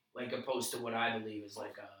culturally? Like opposed to what I believe is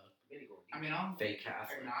like a I mean, I'm fake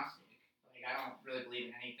Catholic. agnostic. Like, I don't really believe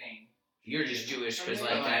in anything. You're just Jewish because Yeah,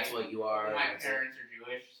 like like, that's what you are. My That's it. parents are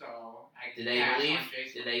Jewish, so I Do they pass believe? on J Do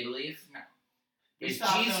Swipe. they believe? No. Is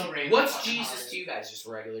Stop Jesus? celebrating What's fucking Jesus holidays. to you guys? Just a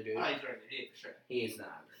regular dude? Oh, he's regular dude, for sure. He is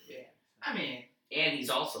not. Yeah. I mean, And he's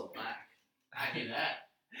also black. I knew that.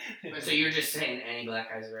 So you're just saying any black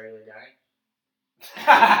guy's a regular guy?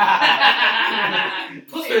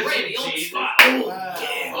 Put it Randy on the Jesus. spot.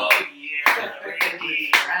 Oh, yeah.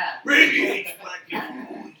 Randy hates black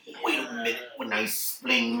people. Wait a minute when I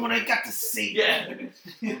explain what I got to say. Yeah.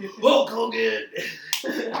 Hulk Hogan.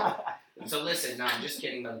 So listen, no, I'm just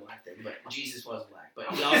kidding about the black thing, but Jesus was black.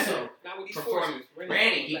 But he also Not with these performed, forces.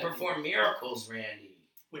 Randy, he performed miracles, Randy.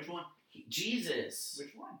 Which one? Jesus.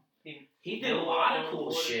 Which one? He did a lot of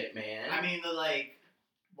cool shit, man. I mean, the like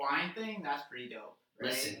blind thing, that's pretty dope. Right?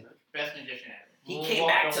 Listen. Best magician ever. He Moonwalk came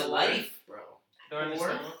back to on life, bro. During the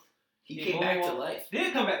Or- storm. He came back to moonwalk. life.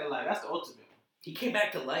 Did come back to life. That's the ultimate. He came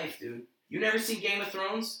back to life, dude. You never seen Game of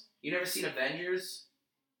Thrones? You never seen Avengers?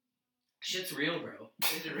 Shit's real, bro.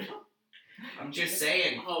 Is it real? I'm just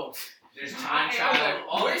saying. Oh, There's I time was travel.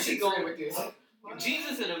 like, where's he going with this?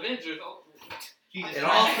 Jesus and Avengers. Oh. Jesus It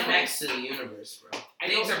all Christ. connects to the universe, bro. I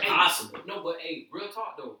Things know, are hey, possible. No, but hey, real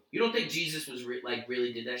talk though. You don't think Jesus was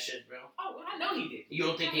really did that shit, bro? Oh, I know he did. You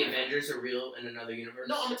don't think the Avengers are real in another universe?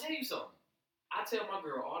 No, I'm gonna tell you something. I tell my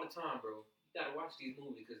girl all the time, bro. You gotta watch these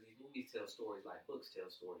movies because these movies tell stories like books tell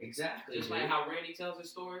stories. Exactly. Just dude. like how Randy tells his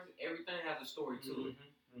stories, everything has a story to it.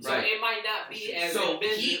 So Right. it might not be as So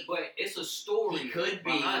inventive, but it's a story. He could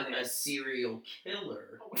be behind a it. serial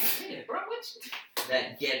killer Oh, wait a minute, bro. What?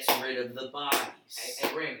 that gets rid of the bodies.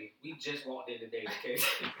 Hey, Randy, we just walked in today, okay?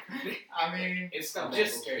 I mean, It's something.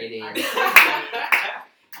 Just okay? kidding.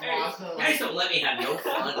 I'm also You guys like, don't let me have no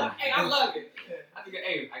fun. Hey, I love it. I think,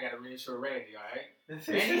 hey, I gotta reinsure Randy, all right?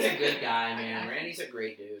 Randy's a good guy, man. Randy's a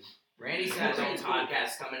great dude. Randy's got his own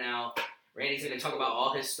podcast coming out. Randy's gonna talk about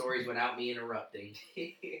all his stories without me interrupting,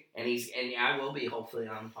 and I will be hopefully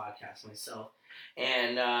on the podcast myself.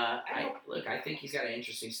 And I think he's got an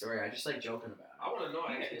interesting story. I just like joking about I want to know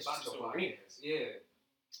actually it's about just your a podcast. Yeah.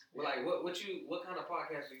 Well, like, what kind of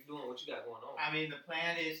podcast are you doing? What you got going on? I mean, the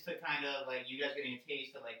plan is to kind of like you guys getting a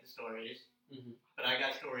taste of like the stories, Mhm. but I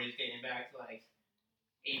got stories dating back to like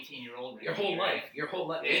 18-year-old. your whole life. Your whole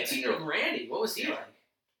life. Yeah. 18-year-old Randy. What was he Yeah. like?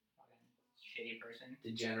 Shitty person.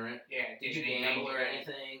 Degenerate. Yeah. Did you gamble or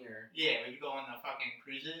anything or? Yeah, we could go on the fucking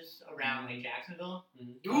cruises around like Jacksonville.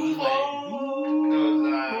 Duval!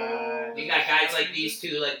 You got guys like these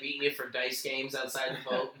two like beating you for dice games outside the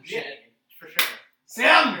boat and Yeah, shit. for sure.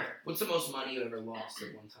 Sam! Sure. What's the most money you ever lost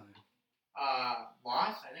at one time?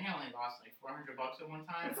 Lost? I think I only lost like $400 at one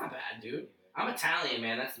time. That's not bad, dude. I'm Italian,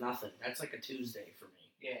 man. That's nothing. That's like a Tuesday for me.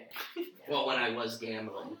 Yeah. Well, when I was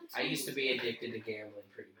gambling, I used to be addicted to gambling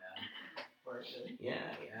pretty bad. Really? Yeah.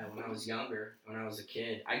 When I was younger, when I was a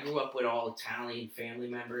kid, I grew up with all Italian family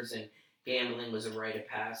members, and gambling was a rite of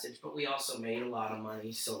passage. But we also made a lot of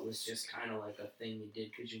money, so it was just kind of like a thing you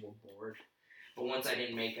did because you were bored. But once I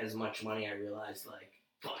didn't make as much money, I realized like,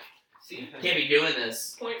 fuck, See, can't be doing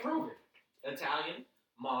this. point proven. Italian,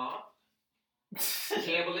 mob,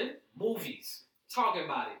 gambling, movies. Talking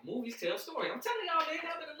about it. Movies tell stories. I'm telling y'all, man,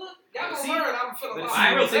 y'all better look. Y'all See, gonna learn. I'm feeling but like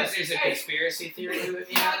Ira thinks there's a Hey, conspiracy theory to it.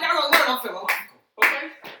 y'all gonna learn. I'm philosophical.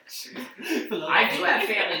 Okay? I do have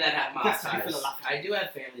family that have mob That's ties. philosophical. I do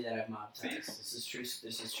have family that have mob ties. This is true.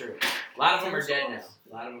 This is true. A lot of them are dead now.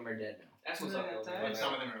 That's what's up. And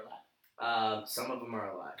some of them are alive. Some of them are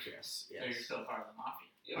alive. Yes. So you're still part of the mafia.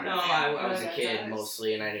 Yeah. No, I was a kid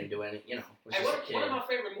mostly, and I didn't do any. Was Hey, just a kid. one of my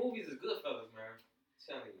favorite movies is Goodfellas, man. I'm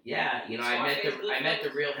telling you. Yeah, So I met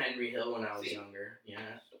the real Henry Hill when I was younger. Yeah.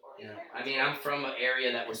 I mean, I'm from an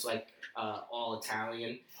area that was like all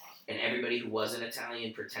Italian, and everybody who wasn't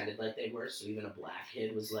Italian pretended like they were. So even a black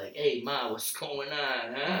kid was like, "Hey, ma, what's going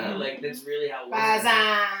on?" Huh? Like that's really how it was.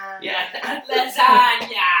 Yeah,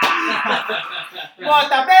 lasagna.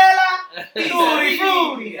 Mortadella! Fruity,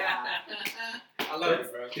 fruity. I love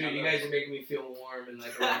it, bro. Dude, you guys are making me feel warm and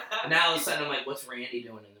like. Now all of a sudden I'm like, "What's Randy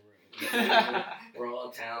doing in the room?" We're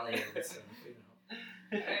all Italian and stuff,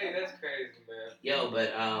 Hey, that's crazy, man. Yo,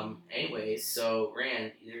 but anyways, so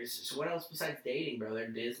Rand, so what else besides dating, brother?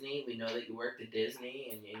 Disney. We know that you worked at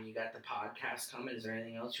Disney and you got the podcast coming. Is there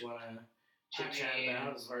anything else you wanna chit chat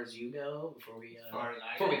about as far as you go before we As far as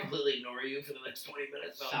I before we go. completely ignore you for the next 20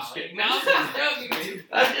 minutes? No, I'm just Solid. kidding. No, I'm just joking.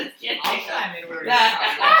 I'm just kidding. I'll chime in where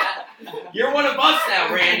You're one of us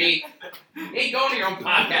now, Randy. You ain't going to your own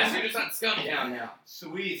podcast. You're just on Scumtown now.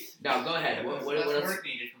 Sweet. No, go ahead. What That's else? work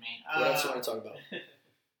needed for me. What else you want to talk about?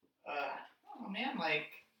 Oh man, like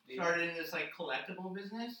started in this like collectible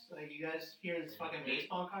business. Like you guys hear this fucking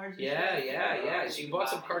baseball cards? And Yeah. shit? So you bought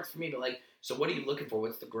some cards for me, but like, so what are you looking for?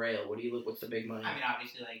 What's the grail? What do you look? What's the big money? I mean,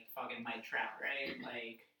 obviously, like fucking Mike Trout, right?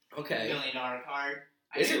 Like Okay. $1 million card.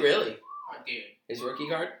 Is it really? Oh, dude, His rookie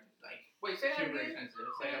card? like Wait, say that super again. expensive.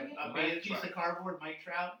 It's like a Mike big piece Trout. of cardboard. Mike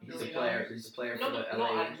Trout. He's a $1 million. player. He's a player for No, the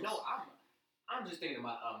LA Angels. I'm just thinking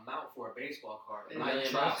about amount for a baseball card. $1 million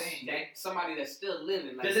Like bucks. Trout, that somebody that's still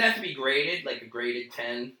living. Like, Does it have to be graded, like a graded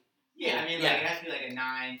 10? Yeah, I mean, Yeah. like it has to be like a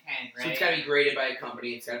 9, 10, right? So it's got to be graded by a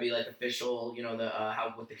company. It's got to be like official. You know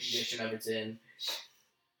what the condition of it's in.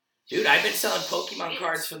 Dude, I've been selling Pokemon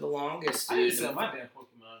cards for the longest, I didn't dude. sell my damn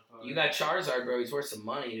Pokemon card. You got Charizard, bro. He's worth some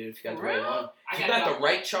money, dude. If you got the right For real? one. I If you got got the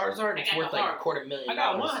right Charizard, I it's got worth the like heart. $250,000. I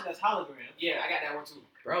got one that's hologram. Yeah, I got that one too.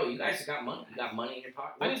 Bro, you guys got money. You got money in your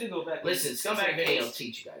pocket. I need to go back. Listen, It's in Scumbag a Video will case.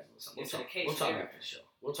 teach you guys. Listen, It's in a case we'll talk here. after the show.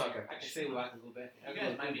 We'll talk after. I can say I can go back. You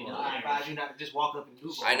guys might be I done. advise you not to just walk up and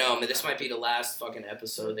Google. I know, man. This might be the last fucking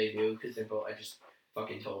episode they do because they're both. I just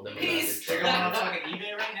fucking told them about Peace. their They're going trouble. on fucking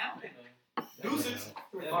eBay right now, man. Deuces.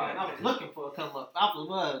 Yeah, man, I was looking for a come up. I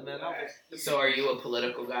was, man. I was. So, are you a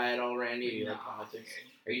political guy at all, Randy? Do you No. like politics?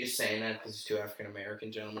 Are you just saying that because there's two African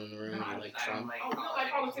American gentlemen in the room? No, and you like I don't Trump? like Oh, you don't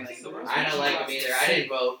like politics either, bro. I don't like them either. I didn't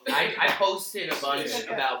vote. I posted a bunch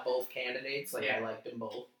about both candidates. Like, I Yeah. liked them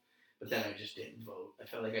both. But then I just didn't vote. I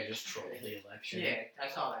felt like I just trolled the election. Yeah, I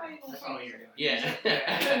saw that. I saw what you were doing. Yeah.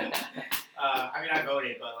 I mean, I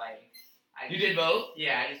voted, but like, You did vote?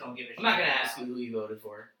 Yeah, I just don't give a shit. I'm not going to ask you who you voted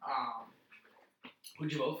for.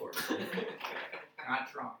 Who'd you vote for?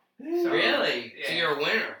 Not Trump. Really? So yeah. you're a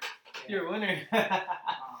winner. You're a winner.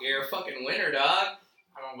 You're a fucking winner, dog.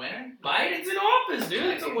 I'm a winner. Biden's in office, dude.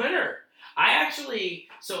 It's a winner. I actually,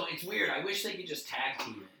 so it's weird. I wish they could just tag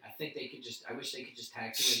team it. I wish they could just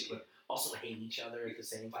tag team it, but also hate each other at the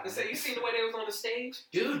same time. I say, you seen the way they was on the stage?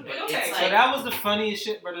 Dude, but Okay, it's so like, So that was the funniest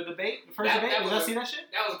shit, bro. The debate, the first That- debate. that Did y'all was see that shit?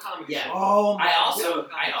 That was a comedy Yeah. show. Oh my.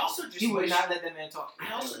 I also just He would wish, not let that man talk.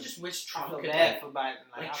 I also just wish I Trump feel could, bad like, for Biden.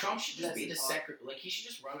 like Trump should just be the second. secretary, like he should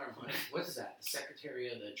just run our money. What is that? The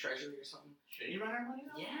Secretary of the Treasury or something? Should you run our money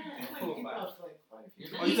now? Yeah. Cool, He bye. lost, like, quite a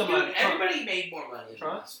few. Oh, you talking about Dude, Trump? everybody made more money in the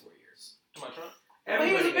Trump? last 4 years. Come on, Trump. But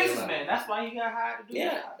he was Everybody a made lot. businessman. That's why he got hired to do Yeah,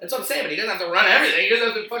 that. that's what I'm saying. But he doesn't have to run everything. He doesn't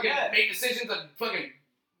have to fucking Yeah. make decisions on fucking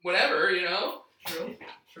whatever, you know. True.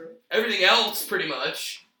 Everything else, pretty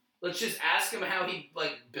much. Let's just ask him how he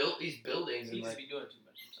like built these buildings He and just like. be doing too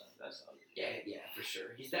much sometimes. That's all. Yeah, for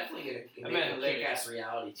sure. He's definitely gonna That make man a hilarious. kick-ass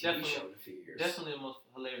reality TV Definitely. show in a few years. Definitely the most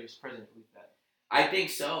hilarious president we've had. I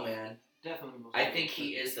think so, man. Definitely the most. I think hilarious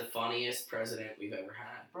he president. is the funniest president we've ever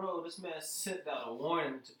had. Bro, this man sent out a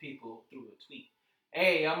warning to people through a tweet.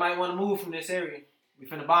 Hey, y'all might want to move from this area. We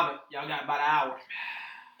finna bomb it. Y'all got about an hour.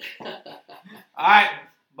 Alright,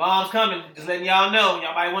 bomb's coming. Just letting y'all know.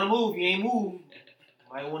 Y'all might want to move. You ain't moved.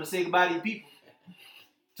 Might want to say goodbye to your people.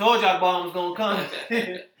 Told y'all the bomb was gonna come.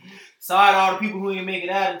 Sorry to all the people who didn't make it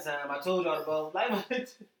out in time. I told y'all the bomb was like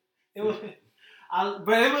it was.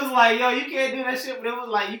 But it was like, yo, you can't do that shit. But it was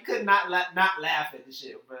like you could not laugh at the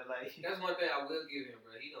shit, bro. Like, That's one thing I will give him,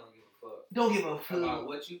 bro. He don't give a fuck don't give a about fuck.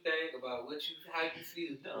 what you think, about how you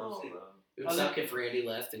feel. No, bro. It would suck if Randy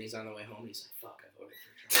left and he's on the way home and he's like, "Fuck, I voted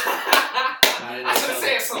for Trump." I should have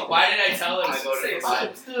said something. Why did I tell him I I voted for should've said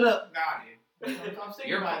Biden? Stood up. Nah, dude. I'm sticking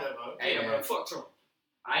You're- by the vote. Hey, Yeah, man. bro. Fuck Trump.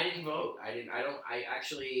 I didn't vote. I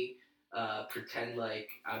actually pretend like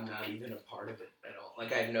I'm not even a part of it at all.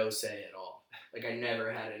 Like I have no say at all. Like I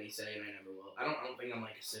never had any say and I never will. I don't think I'm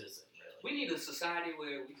like a citizen really. We need a society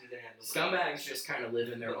where we just have no Scumbags just kind of live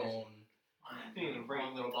in their own. You need a break.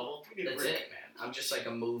 Wrong little bubble. That's it, man. I'm just like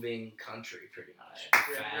a moving country, pretty much.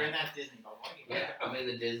 You're in that Disney bubble. Yeah, I'm in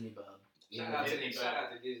the Disney bubble. You Shout know, out to Disney, shout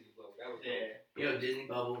out to Disney, bro. That was Yeah. Disney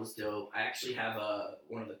Bubble was dope. I actually have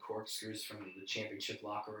one of the corkscrews from the championship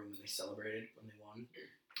locker room when they celebrated when they won.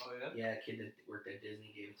 Oh yeah. Yeah, a kid that worked at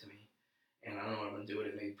Disney gave it to me, and I don't know what I'm gonna do with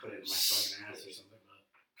it. Maybe put it in my fucking ass or something. But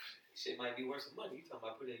shit might be worth some money. You talking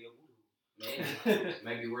about putting it in your voodoo? maybe it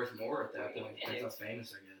might be worth more at that point. Depends how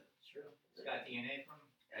famous I get. True. It's got DNA from.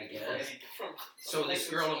 I guess. From So this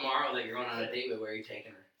girl tomorrow that you're going on a date with, where are you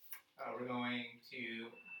taking her? We're going to.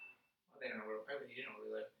 Well, they don't know where. Probably you don't know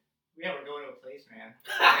where we live. Yeah, we're going to a place, man.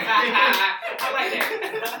 I like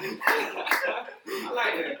that. I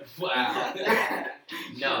like that. Wow.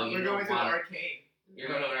 No, you we're don't going to an want. arcade. You're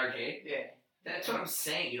going to an arcade. Yeah. That's what I'm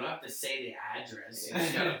saying. You don't have to say the address. You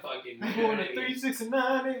just gotta fucking. I'm you know going what to I mean?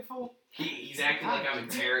 36984. He's acting like I'm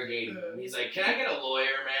interrogating him. He's like, "Can I get a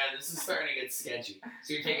lawyer, man? This is starting to get sketchy."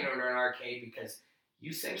 So you're taking her to an arcade because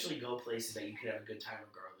you essentially go places that you could have a good time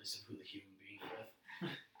regardless of who the human being is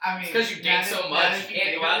with. I mean, It's because you now date so that- much. now You that can't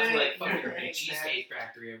think go out of to it, like fucking you're right, Cheesecake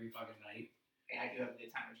Factory every fucking night. Yeah, I do have a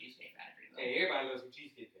good time at Cheesecake Factory. Though. Hey, everybody loves some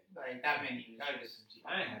cheesecake. Like that menu. I just,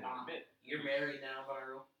 I ain't had a bit. You're married now,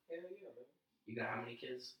 Varo. Hell yeah, man. You got how many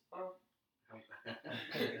kids? Huh? How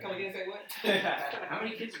Come again, say what? how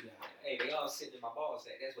many kids you got? Hey, they all sitting in my ball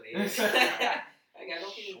sack. That's what they is. I got no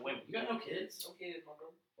kids. You got no kids? No kids, my bro.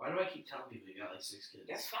 Why do I keep telling people you got like 6 kids?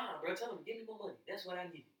 That's fine, bro. Tell them, give me more money. That's what I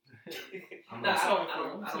need. I'm Nah, not I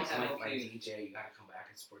don't have no my kids. DJ. You gotta come back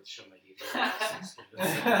and support the show, my DJ. I got 6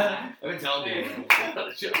 kids. I've been telling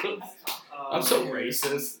people. I'm so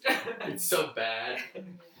racist. It's so bad,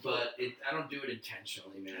 but I don't do it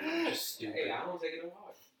intentionally, man. I'm just stupid. Hey, I don't take it no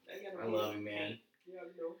hard. I love you, man. Yeah,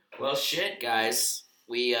 you know. Well, shit, guys.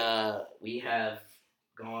 We have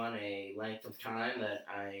gone a length of time that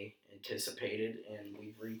I anticipated, and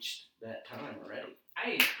we've reached that time already.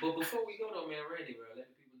 Hey, but before we go though, man, Randy, bro, let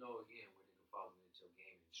the people know again where they can follow into your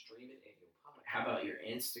game and stream it and your podcast. how about your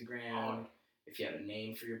Instagram? If you have a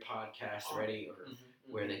name for your podcast ready, or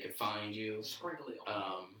where they could find you. Sprinkle it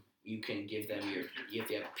on. You can give them if you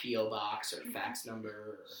have a P.O. box or a fax number.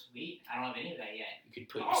 Or Sweet. I don't have any of that yet. you could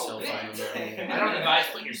put your cell phone man. number on the I don't advise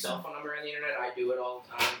putting your cell phone number on the internet. I do it all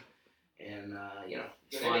the time. And,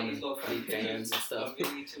 fun fans and stuff.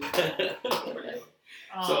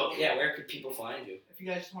 So, yeah, where could people find you? If you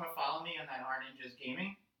guys just want to follow me on that R Ninjas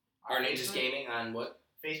Gaming. Our Ninjas Gaming on what?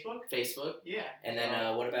 Facebook? Facebook? Yeah. And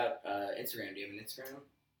then what about Instagram? Do you have an Instagram?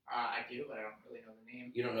 I do, but I don't really know the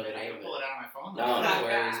name. You don't know the I name can of pull it? it out on my phone. No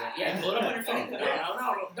worries. Yeah, pull it up on your phone. No,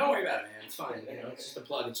 don't worry about it, man. It's fine. It's just a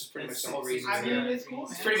plug. It's just pretty much the whole reason I you're mean, here. it's cool,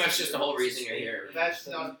 man. It's pretty much just the whole reason you're here. That's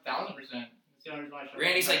 1,000%. That's the only reason why I showed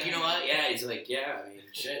Randy's up. like, you know what? Yeah, he's like, yeah. I mean,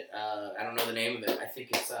 shit. I don't know the name of it. I think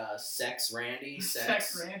it's Sex Randy.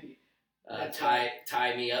 Sex Randy.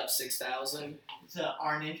 Tie me up 6,000. It's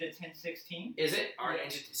R Ninja 1016. Is it R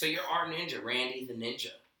Ninja? So you're R Ninja, Randy the Ninja.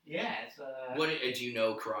 Yeah, it's What do you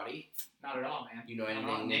know karate? not at all, man. You know anything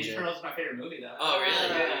Ninja ninja? Turtles is my favorite movie, though. Oh,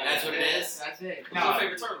 really? Yeah, That's what it is? That's it. Who's your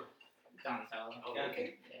favorite turtle? Donatello. Oh,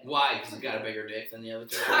 okay. Yeah. Why? Because he's got a bigger dick than the other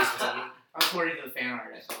turtles. Or something? According to the fan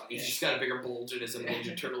art, I saw it. He's just got a bigger bulge in his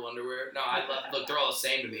Ninja Turtle underwear. No, look, they're all the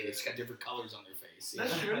same to me. They just got different colors on their face.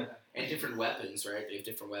 That's true. And different weapons, right? They have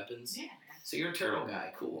different weapons. Yeah, man. So you're a turtle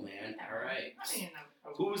guy. Cool, man. All right. I mean,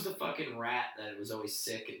 Who was the fucking rat that was always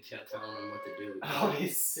sick and telling him what to do?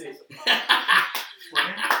 Always sick.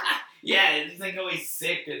 Yeah, he's like always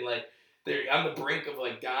sick and like they're on the brink of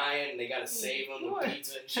like dying and they gotta save him with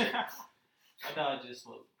pizza and shit. I thought I just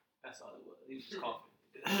smoked. That's all it was. He was just coughing.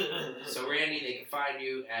 So Randy, they can find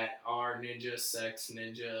you at R Ninja Sex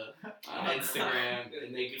Ninja on Instagram,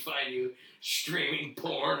 and they can find you streaming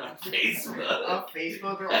porn on Facebook. on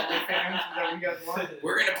Facebook or OnlyFans, whatever you guys want.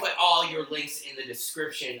 We're gonna put all your links in the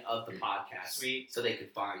description of the podcast, Sweet. so they can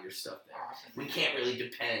find your stuff there. Awesome. We can't really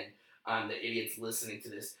depend on the idiots listening to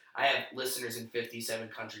this. I have listeners in 57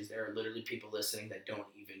 countries. There are literally people listening that don't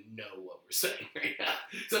even know what we're saying right now.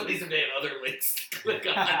 So at least if they have other links to click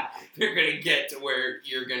on, they're going to get to where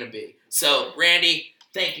you're going to be. So, Randy,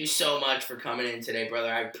 thank you so much for coming in today,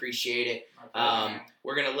 brother. I appreciate it.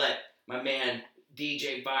 We're going to let my man,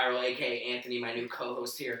 DJ Viral, a.k.a. Anthony, my new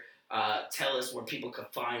co-host here, tell us where people can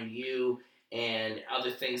find you and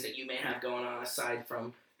other things that you may have going on aside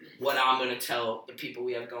from what I'm going to tell the people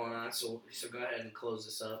we have going on. So go ahead and close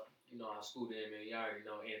this up. You know, I schooled in, man. Y'all already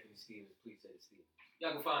know Anthony Stevens. Please say it, Stevens.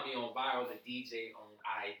 Y'all can find me on Viral the DJ on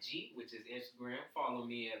IG, which is Instagram. Follow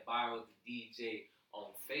me at Viral the DJ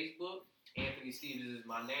on Facebook. Anthony Stevens is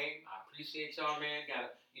my name. I appreciate y'all, man.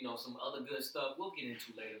 Got, some other good stuff we'll get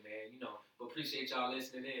into later, man. But appreciate y'all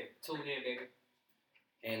listening in. Tune in, baby.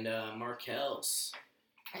 And Markel's,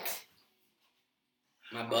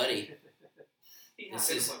 my buddy.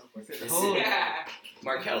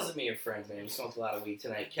 Markel's and me are friends, man. We smoked a lot of weed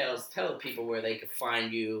tonight. Kels, tell the people where they can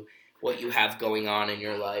find you, what you have going on in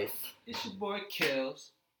your life. It's your boy Kels.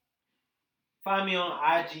 Find me on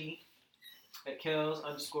IG at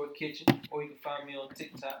Kels_kitchen, or you can find me on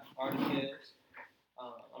TikTok, Kels.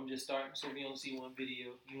 I'm just starting, so if you don't see one video,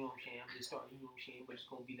 you know what I'm saying. I'm just starting, you know what I'm saying, but it's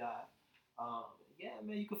gonna be live. Yeah,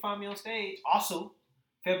 man, you can find me on stage. Also,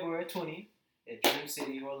 February 20th at Dream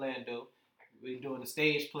City, Orlando. We're doing a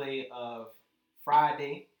stage play of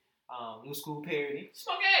Friday, New School Parody.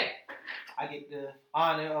 Smokey! I get the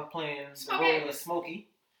honor of playing the role of Smokey.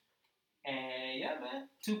 And yeah, man,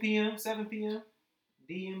 2 p.m., 7 p.m.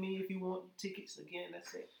 DM me if you want tickets. Again,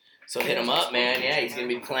 that's it. So hit him up, man. Yeah, he's going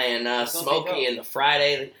to be playing Smokey in the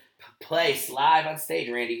Friday place live on stage.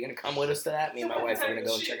 Randy, you going to come with us to that? Me and my wife are going to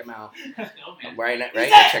go and check him out. Right?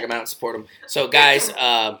 Check him out and support him. So, guys,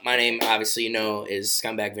 my name, obviously, is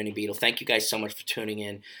Scumbag Vinny Beetle. Thank you guys so much for tuning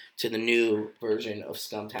in to the new version of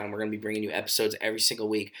Scumtown. We're going to be bringing you episodes every single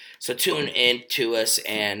week. So tune in to us,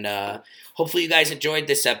 and hopefully you guys enjoyed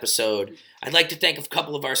this episode. I'd like to thank a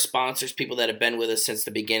couple of our sponsors, people that have been with us since the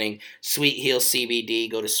beginning. Sweet Heel CBD.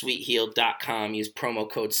 Go to sweetheel.com. Use promo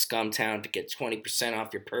code SCUMTOWN to get 20%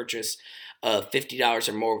 off your purchase of $50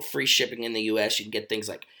 or more. Free shipping in the U.S. You can get things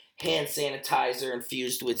like hand sanitizer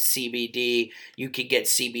infused with CBD. You could get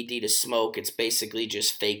CBD to smoke. It's basically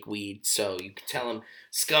just fake weed. So you could tell them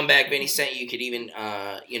Scumbag Vinny sent you. You could even,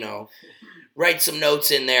 write some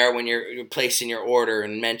notes in there when you're placing your order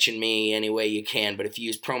and mention me any way you can. But if you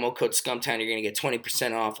use promo code SCUMTOWN, you're going to get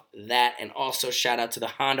 20% off that. And also shout out to the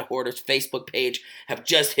Honda Hoarders Facebook page. Have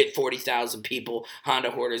just hit 40,000 people.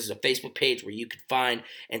 Honda Hoarders is a Facebook page where you can find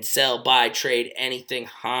and sell, buy, trade anything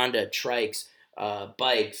Honda, trikes,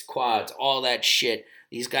 bikes, quads, all that shit.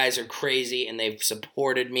 These guys are crazy and they've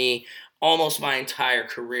supported me almost my entire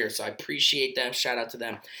career. So I appreciate them. Shout out to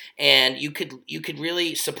them. And you could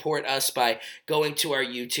really support us by going to our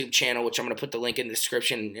YouTube channel, which I'm going to put the link in the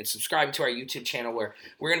description, and subscribing to our YouTube channel, where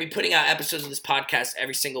we're going to be putting out episodes of this podcast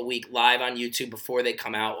every single week live on YouTube before they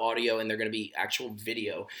come out, audio, and they're going to be actual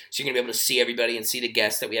video. So you're going to be able to see everybody and see the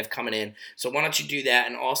guests that we have coming in. So why don't you do that?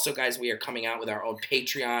 And also, guys, we are coming out with our own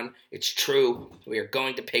Patreon. It's true. We are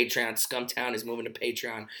going to Patreon. Scumtown is moving to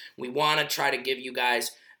Patreon. We want to try to give you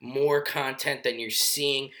guys more content than you're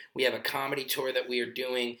seeing. We have a comedy tour that we are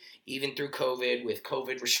doing, even through COVID, with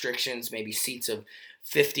COVID restrictions, maybe seats of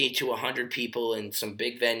 50 to 100 people in some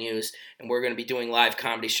big venues. And we're going to be doing live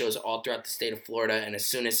comedy shows all throughout the state of Florida. And as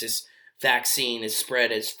soon as this vaccine is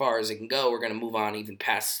spread as far as it can go, we're going to move on even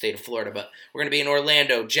past the state of Florida. But we're going to be in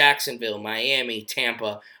Orlando, Jacksonville, Miami,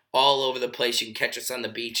 Tampa, all over the place. You can catch us on the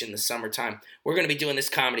beach in the summertime. We're going to be doing this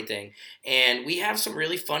comedy thing. And we have some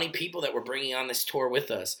really funny people that we're bringing on this tour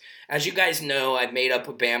with us. As you guys know, I've made up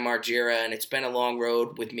with Bam Margera, and it's been a long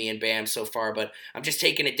road with me and Bam so far, but I'm just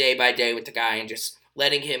taking it day by day with the guy and just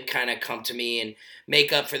letting him kind of come to me and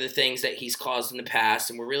make up for the things that he's caused in the past.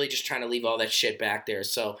 And we're really just trying to leave all that shit back there.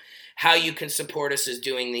 So how you can support us is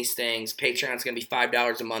doing these things. Patreon's going to be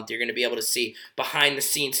 $5 a month. You're going to be able to see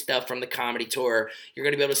behind-the-scenes stuff from the comedy tour. You're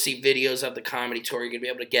going to be able to see videos of the comedy tour. You're going to be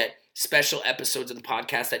able to get special episodes of the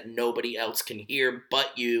podcast that nobody else can hear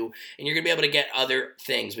but you. And you're going to be able to get other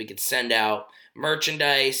things. We could send out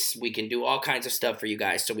merchandise. We can do all kinds of stuff for you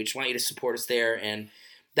guys. So we just want you to support us there. And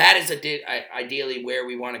that is ideally where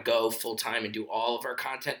we want to go full-time and do all of our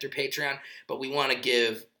content through Patreon. But we want to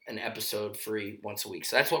give an episode free once a week.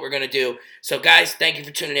 So that's what we're going to do. So, guys, thank you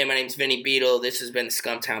for tuning in. My name is Vinny Beetle. This has been the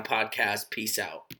Scumtown Podcast. Peace out.